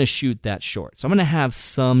 I'm not going to shoot that short. So I'm going to have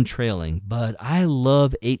some trailing, but I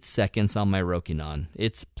love 8 seconds on my Rokinon.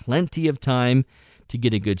 It's plenty of time to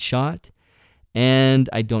get a good shot, and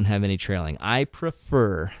I don't have any trailing. I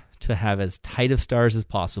prefer to have as tight of stars as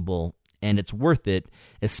possible, and it's worth it,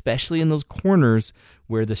 especially in those corners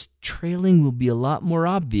where the trailing will be a lot more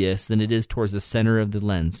obvious than it is towards the center of the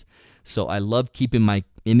lens. So I love keeping my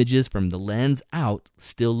images from the lens out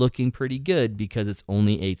still looking pretty good because it's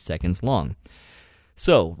only 8 seconds long.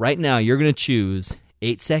 So right now you're going to choose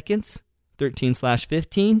 8 seconds,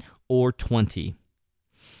 13/15, or 20.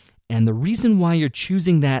 And the reason why you're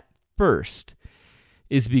choosing that first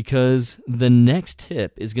is because the next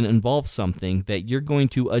tip is going to involve something that you're going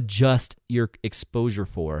to adjust your exposure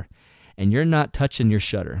for, and you're not touching your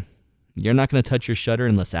shutter. You're not going to touch your shutter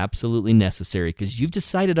unless absolutely necessary because you've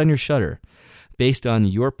decided on your shutter. Based on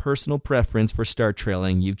your personal preference for star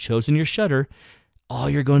trailing, you've chosen your shutter. All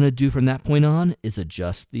you're going to do from that point on is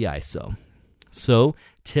adjust the ISO. So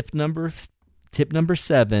tip number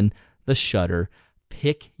 7, the shutter.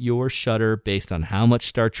 Pick your shutter based on how much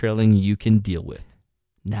star trailing you can deal with.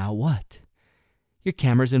 Now what? Your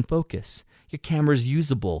camera's in focus. Your camera's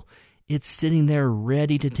usable. It's sitting there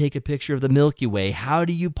ready to take a picture of the Milky Way. How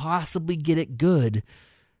do you possibly get it good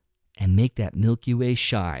and make that Milky Way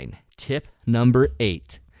shine? Tip number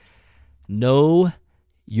 8. Know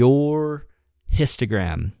your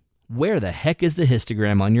histogram. Where the heck is the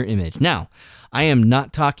histogram on your image? Now, I am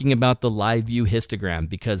not talking about the live view histogram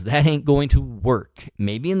because that ain't going to work.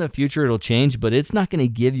 Maybe in the future it'll change, but it's not going to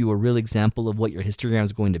give you a real example of what your histogram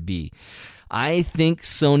is going to be. I think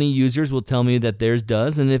Sony users will tell me that theirs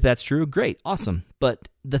does, and if that's true, great, awesome. But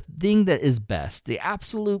the thing that is best, the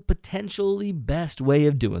absolute potentially best way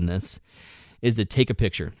of doing this is to take a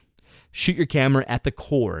picture. Shoot your camera at the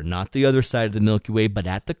core, not the other side of the Milky Way, but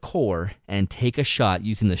at the core, and take a shot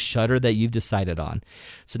using the shutter that you've decided on.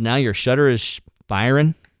 So now your shutter is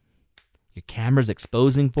firing, your camera's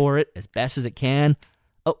exposing for it as best as it can.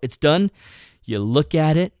 Oh, it's done. You look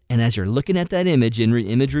at it, and as you're looking at that image in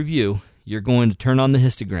image review, you're going to turn on the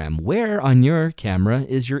histogram. Where on your camera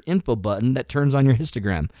is your info button that turns on your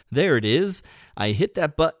histogram? There it is. I hit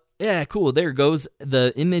that button. Yeah, cool. There it goes.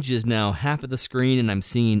 The image is now half of the screen, and I'm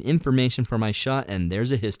seeing information for my shot, and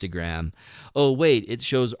there's a histogram. Oh, wait, it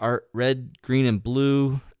shows art red, green, and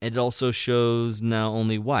blue. It also shows now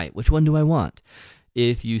only white. Which one do I want?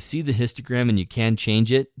 If you see the histogram and you can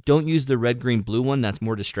change it, don't use the red, green, blue one. That's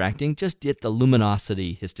more distracting. Just get the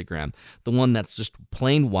luminosity histogram, the one that's just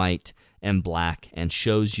plain white and black and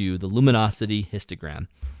shows you the luminosity histogram.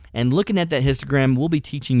 And looking at that histogram, we'll be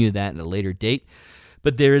teaching you that at a later date.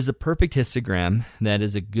 But there is a perfect histogram that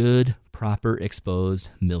is a good, proper exposed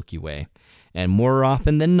Milky Way. And more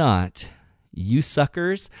often than not, you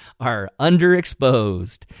suckers are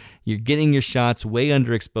underexposed. You're getting your shots way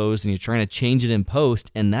underexposed and you're trying to change it in post,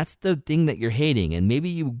 and that's the thing that you're hating. And maybe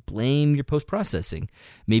you blame your post-processing.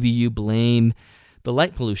 Maybe you blame the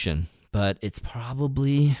light pollution, but it's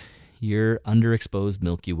probably your underexposed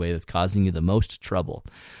Milky Way that's causing you the most trouble.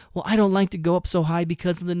 Well, I don't like to go up so high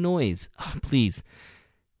because of the noise. Oh, please.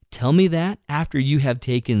 Tell me that after you have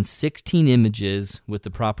taken 16 images with the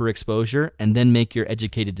proper exposure and then make your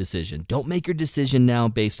educated decision. Don't make your decision now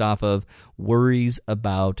based off of worries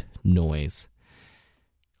about noise.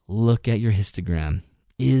 Look at your histogram.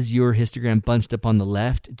 Is your histogram bunched up on the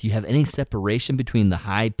left? Do you have any separation between the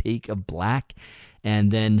high peak of black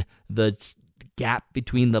and then the gap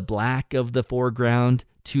between the black of the foreground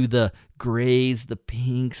to the grays, the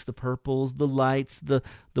pinks, the purples, the lights, the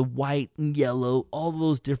white and yellow, all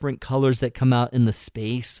those different colors that come out in the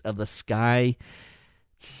space of the sky?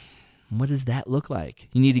 What does that look like?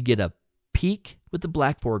 You need to get a peak with the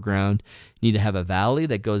black foreground. You need to have a valley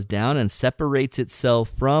that goes down and separates itself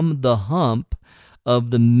from the hump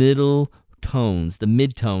of the middle tones, the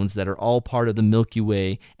midtones that are all part of the Milky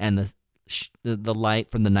Way and the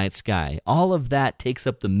light from the night sky. All of that takes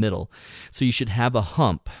up the middle. So you should have a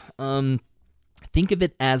hump. Think of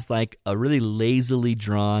it as like a really lazily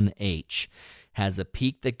drawn H. Has a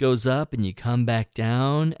peak that goes up and you come back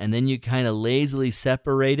down, and then you kind of lazily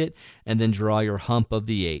separate it and then draw your hump of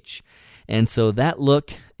the H. And so that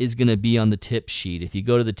look is going to be on the tip sheet. If you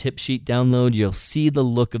go to the tip sheet download, you'll see the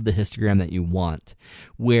look of the histogram that you want,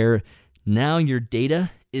 where now your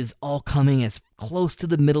data is all coming as close to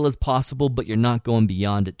the middle as possible, but you're not going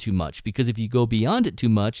beyond it too much. Because if you go beyond it too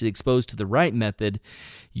much, exposed to the right method,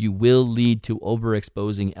 you will lead to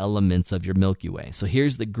overexposing elements of your Milky Way. So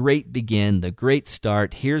here's the great begin, the great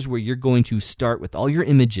start. Here's where you're going to start with all your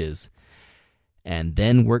images and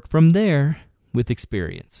then work from there with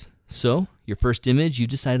experience. So your first image, you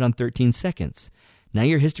decided on 13 seconds. Now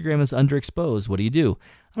your histogram is underexposed. What do?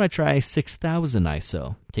 I'm going to try 6,000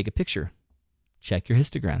 ISO. Take a picture. Check your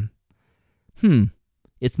histogram.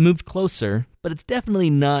 It's moved closer, but it's definitely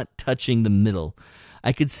not touching the middle.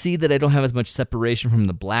 I could see that I don't have as much separation from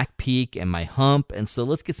the black peak and my hump, and so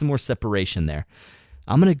let's get some more separation there.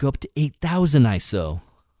 I'm going to go up to 8,000 ISO.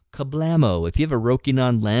 Kablamo. If you have a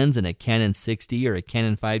Rokinon lens and a Canon 6D or a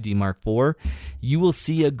Canon 5D Mark IV, you will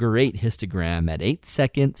see a great histogram at 8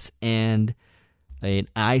 seconds and an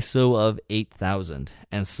ISO of 8,000.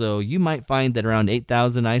 And so you might find that around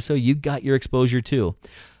 8,000 ISO, you got your exposure too.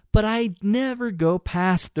 But I never go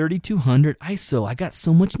past 3,200 ISO. I got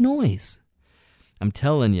so much noise. I'm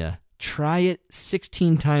telling you, try it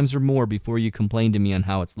 16 times or more before you complain to me on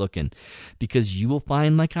how it's looking. Because you will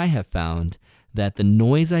find, like I have found, that the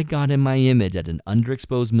noise I got in my image at an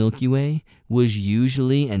underexposed Milky Way was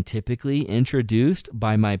usually and typically introduced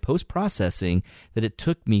by my post-processing that it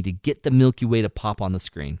took me to get the Milky Way to pop on the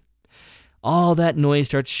screen. All that noise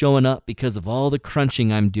starts showing up because of all the crunching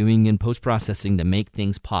I'm doing in post-processing to make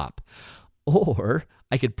things pop. Or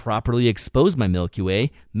I could properly expose my Milky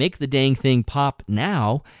Way, make the dang thing pop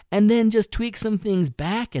now, and then just tweak some things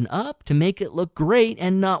back and up to make it look great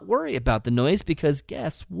and not worry about the noise, because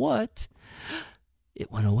guess what?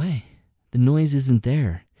 It went away. The noise isn't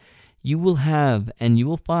there. You will have and you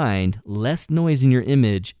will find less noise in your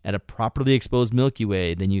image at a properly exposed Milky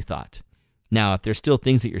Way than you thought. Now, if there's still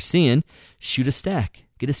things that you're seeing, shoot a stack.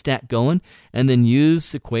 Get a stack going, and then use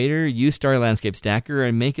Sequator, use Star Landscape Stacker,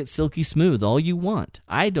 and make it silky smooth all you want.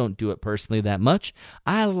 I don't do it personally that much.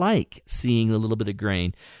 I like seeing a little bit of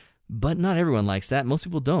grain, but not everyone likes that. Most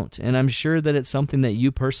people don't, and I'm sure that it's something that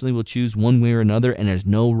you personally will choose one way or another, and there's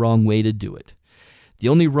no wrong way to do it. The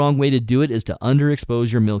only wrong way to do it is to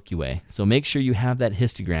underexpose your Milky Way. So make sure you have that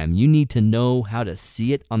histogram. You need to know how to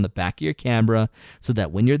see it on the back of your camera so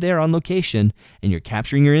that when you're there on location and you're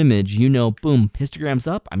capturing your image, you know, boom, histogram's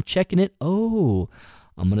up, I'm checking it. Oh,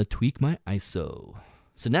 I'm going to tweak my ISO.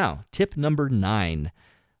 So now, tip number 9,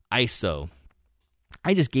 ISO.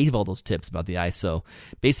 I just gave all those tips about the ISO.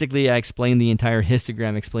 Basically, I explained the entire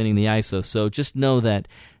histogram explaining the ISO. So just know that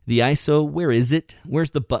the ISO, where is it?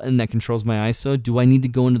 Where's the button that controls my ISO? Do I need to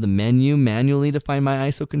go into the menu manually to find my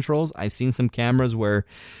ISO controls? I've seen some cameras where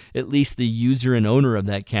at least the user and owner of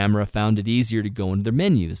that camera found it easier to go into their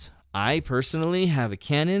menus. I personally have a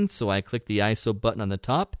Canon, so I click the ISO button on the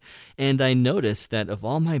top, and I notice that of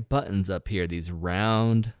all my buttons up here, these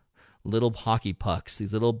round little hockey pucks,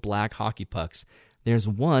 these little black hockey pucks, there's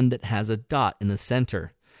one that has a dot in the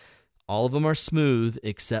center. All of them are smooth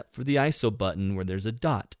except for the ISO button where there's a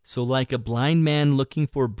dot. So like a blind man looking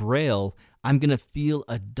for Braille, I'm going to feel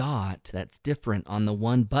a dot that's different on the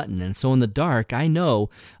one button. And so in the dark, I know,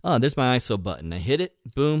 oh, there's my ISO button. I hit it,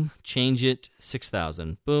 boom, change it,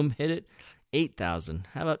 6,000. Boom, hit it, 8,000.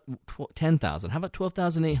 How about 10,000? How about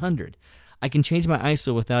 12,800? I can change my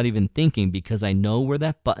ISO without even thinking because I know where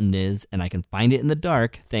that button is and I can find it in the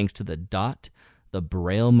dark thanks to the dot, the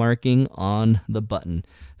Braille marking on the button.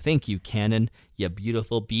 Thank you, Canon, you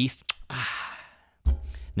beautiful beast.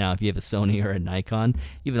 Now, if you have a Sony or a Nikon,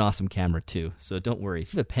 you have an awesome camera too, so don't worry.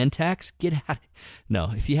 If you have a Pentax, get out.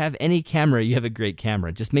 No, if you have any camera, you have a great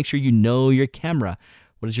camera. Just make sure you know your camera.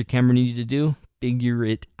 What does your camera need you to do? Figure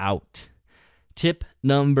it out. Tip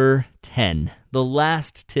number 10, the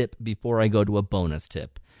last tip before I go to a bonus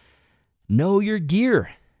tip. Know your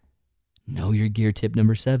gear. Know your gear, tip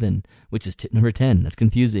number 7, which is tip number 10. That's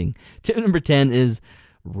confusing. Tip number 10 is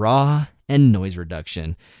RAW and noise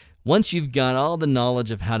reduction. Once you've got all the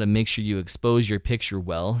knowledge of how to make sure you expose your picture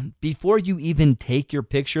well, before you even take your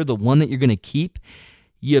picture, the one that you're going to keep,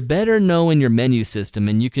 you better know in your menu system,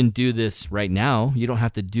 and you can do this right now. You don't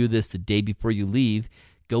have to do this the day before you leave.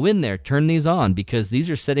 Go in there, turn these on, because these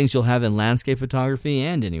are settings you'll have in landscape photography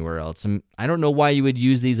and anywhere else. And I don't know why you would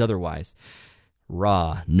use these otherwise.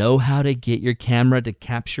 RAW. Know how to get your camera to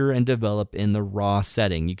capture and develop in the RAW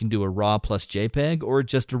setting. You can do a RAW plus JPEG or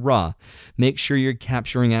just a RAW. Make sure you're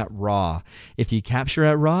capturing at RAW. If you capture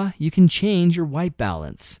at RAW, you can change your white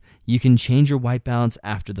balance. You can change your white balance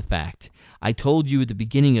after the fact. I told you at the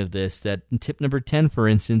beginning of this that tip number 10, for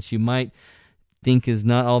instance, you might think is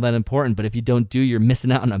not all that important, but if you don't do, you're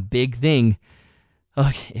missing out on a big thing.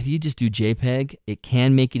 Okay, if you just do JPEG, it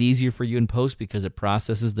can make it easier for you in post because it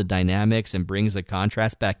processes the dynamics and brings the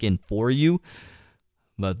contrast back in for you.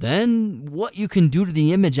 But then what you can do to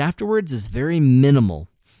the image afterwards is very minimal.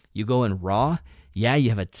 You go in RAW, yeah, you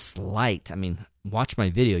have a slight, watch my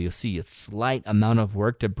video, you'll see a slight amount of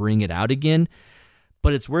work to bring it out again.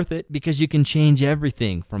 But it's worth it because you can change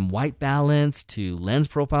everything from white balance to lens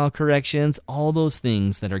profile corrections, all those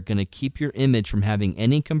things that are going to keep your image from having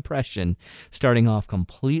any compression, starting off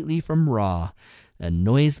completely from RAW, a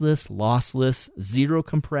noiseless, lossless, zero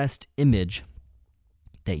compressed image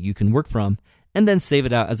that you can work from, and then save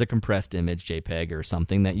it out as a compressed image, JPEG, or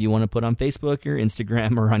something that you want to put on Facebook or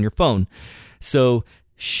Instagram or on your phone. So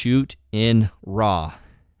shoot in RAW.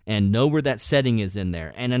 And know where that setting is in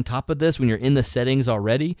there. And on top of this, when you're in the settings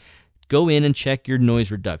already, go in and check your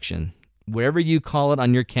noise reduction. Wherever you call it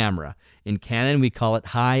on your camera. In Canon, we call it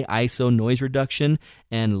high ISO noise reduction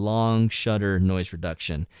and long shutter noise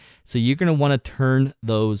reduction. So you're going to want to turn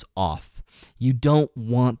those off. You don't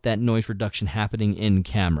want that noise reduction happening in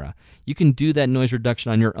camera. You can do that noise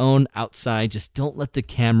reduction on your own outside. Just don't let the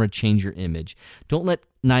camera change your image. Don't let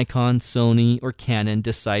Nikon, Sony, or Canon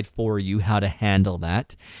decide for you how to handle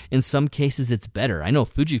that. In some cases, it's better. I know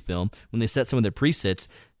Fujifilm, when they set some of their presets,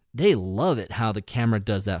 they love it how the camera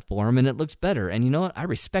does that for them, and it looks better. And you know what? I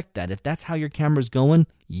respect that. If that's how your camera's going,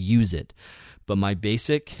 use it. But my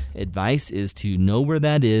basic advice is to know where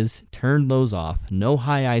that is, turn those off. No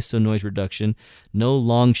high ISO noise reduction, no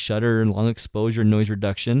long shutter and long exposure noise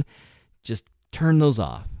reduction. Just turn those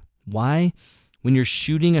off. Why? When you're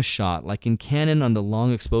shooting a shot, like in Canon on the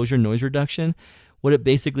long exposure noise reduction, what it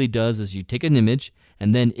basically does is you take an image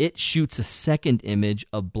and then it shoots a second image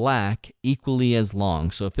of black equally as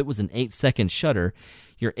long. So if it was an 8-second shutter,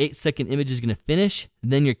 your 8-second image is going to finish,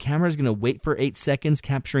 then your camera is going to wait for 8 seconds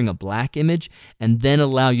capturing a black image and then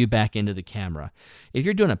allow you back into the camera. If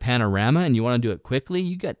you're doing a panorama and you want to do it quickly,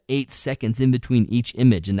 you got 8 seconds in between each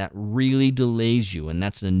image, and that really delays you, and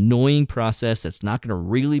that's an annoying process that's not going to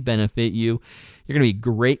really benefit you. You're going to be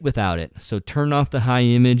great without it. So turn off the high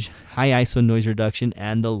ISO noise reduction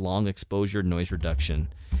and the long exposure noise reduction.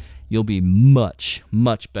 You'll be much,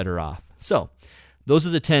 much better off. So those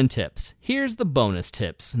are the 10 tips. Here's the bonus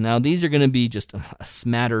tips. Now, these are going to be just a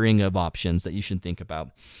smattering of options that you should think about.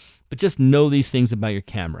 But just know these things about your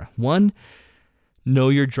camera. 1, know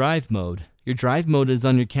your drive mode. Your drive mode is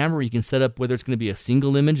on your camera. You can set up whether it's going to be a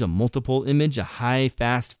single image, a multiple image, a high,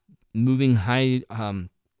 fast moving high.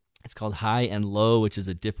 It's called high and low, which is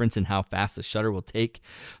a difference in how fast the shutter will take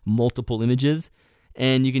multiple images.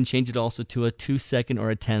 And you can change it also to a 2-second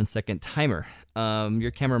or a 10-second timer.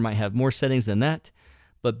 Your camera might have more settings than that,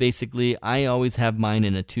 but basically I always have mine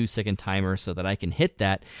in a 2-second timer so that I can hit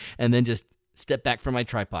that and then just step back from my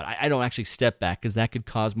tripod. I don't actually step back because that could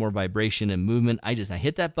cause more vibration and movement. I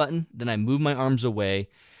hit that button, then I move my arms away,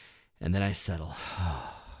 and then I settle.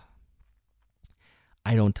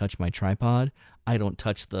 I don't touch my tripod. I don't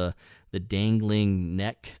touch the dangling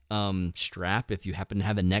neck strap. If you happen to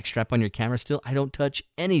have a neck strap on your camera still, I don't touch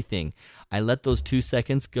anything. I let those 2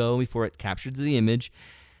 seconds go before it captures the image,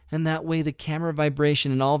 and that way the camera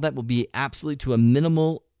vibration and all of that will be absolutely to a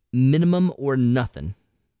minimum or nothing.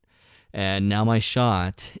 And now my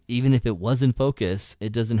shot, even if it was in focus,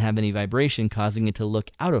 it doesn't have any vibration causing it to look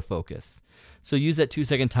out of focus. So use that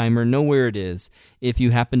 2-second timer, know where it is. If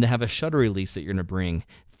you happen to have a shutter release that you're going to bring,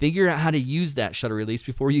 figure out how to use that shutter release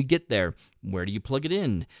before you get there. Where do you plug it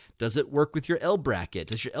in? Does it work with your L bracket?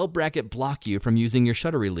 Does your L bracket block you from using your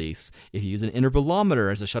shutter release? If you use an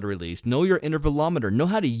intervalometer as a shutter release, know your intervalometer. Know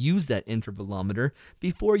how to use that intervalometer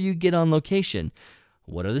before you get on location.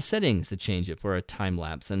 What are the settings to change it for a time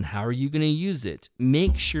lapse, and how are you going to use it?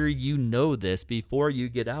 Make sure you know this before you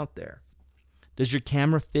get out there. Does your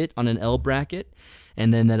camera fit on an L bracket?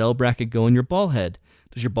 And then that L bracket go in your ball head?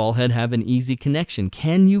 Does your ball head have an easy connection?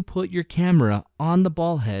 Can you put your camera on the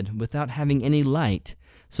ball head without having any light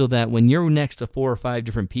so that when you're next to 4 or 5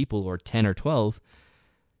 different people or 10 or 12,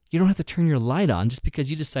 you don't have to turn your light on just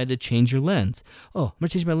because you decided to change your lens? Oh, I'm going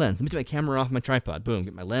to change my lens. Let me take my camera off my tripod. Boom,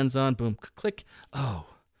 get my lens on. Boom, click. Oh,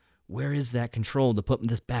 where is that control to put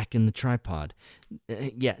this back in the tripod?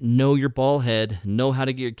 Yeah, know your ball head. Know how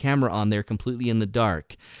to get your camera on there completely in the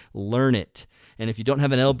dark. Learn it. And if you don't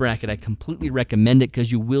have an L bracket, I completely recommend it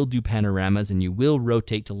because you will do panoramas and you will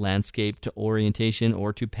rotate to landscape, to orientation,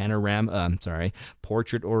 or to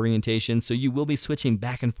portrait orientation. So you will be switching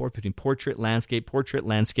back and forth between portrait, landscape.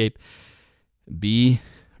 Be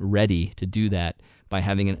ready to do that by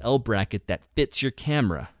having an L bracket that fits your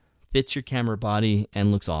camera body,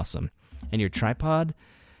 and looks awesome. And your tripod,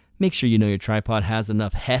 make sure you know your tripod has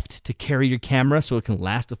enough heft to carry your camera so it can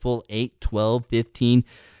last a full 8, 12, 15,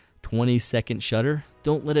 20-second shutter.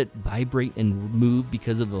 Don't let it vibrate and move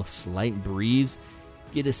because of a slight breeze.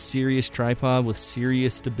 Get a serious tripod with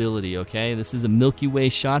serious stability, okay? This is a Milky Way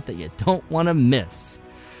shot that you don't want to miss.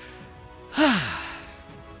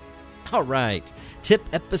 All right, tip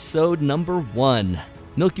episode number 1.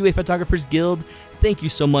 Milky Way Photographers Guild, thank you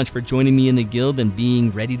so much for joining me in the guild and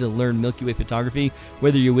being ready to learn Milky Way photography,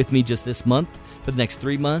 whether you're with me just this month, for the next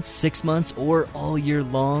 3 months, 6 months, or all year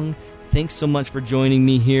long. Thanks so much for joining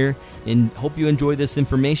me here, and hope you enjoy this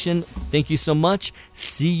information. Thank you so much.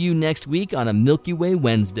 See you next week on a Milky Way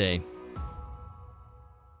Wednesday.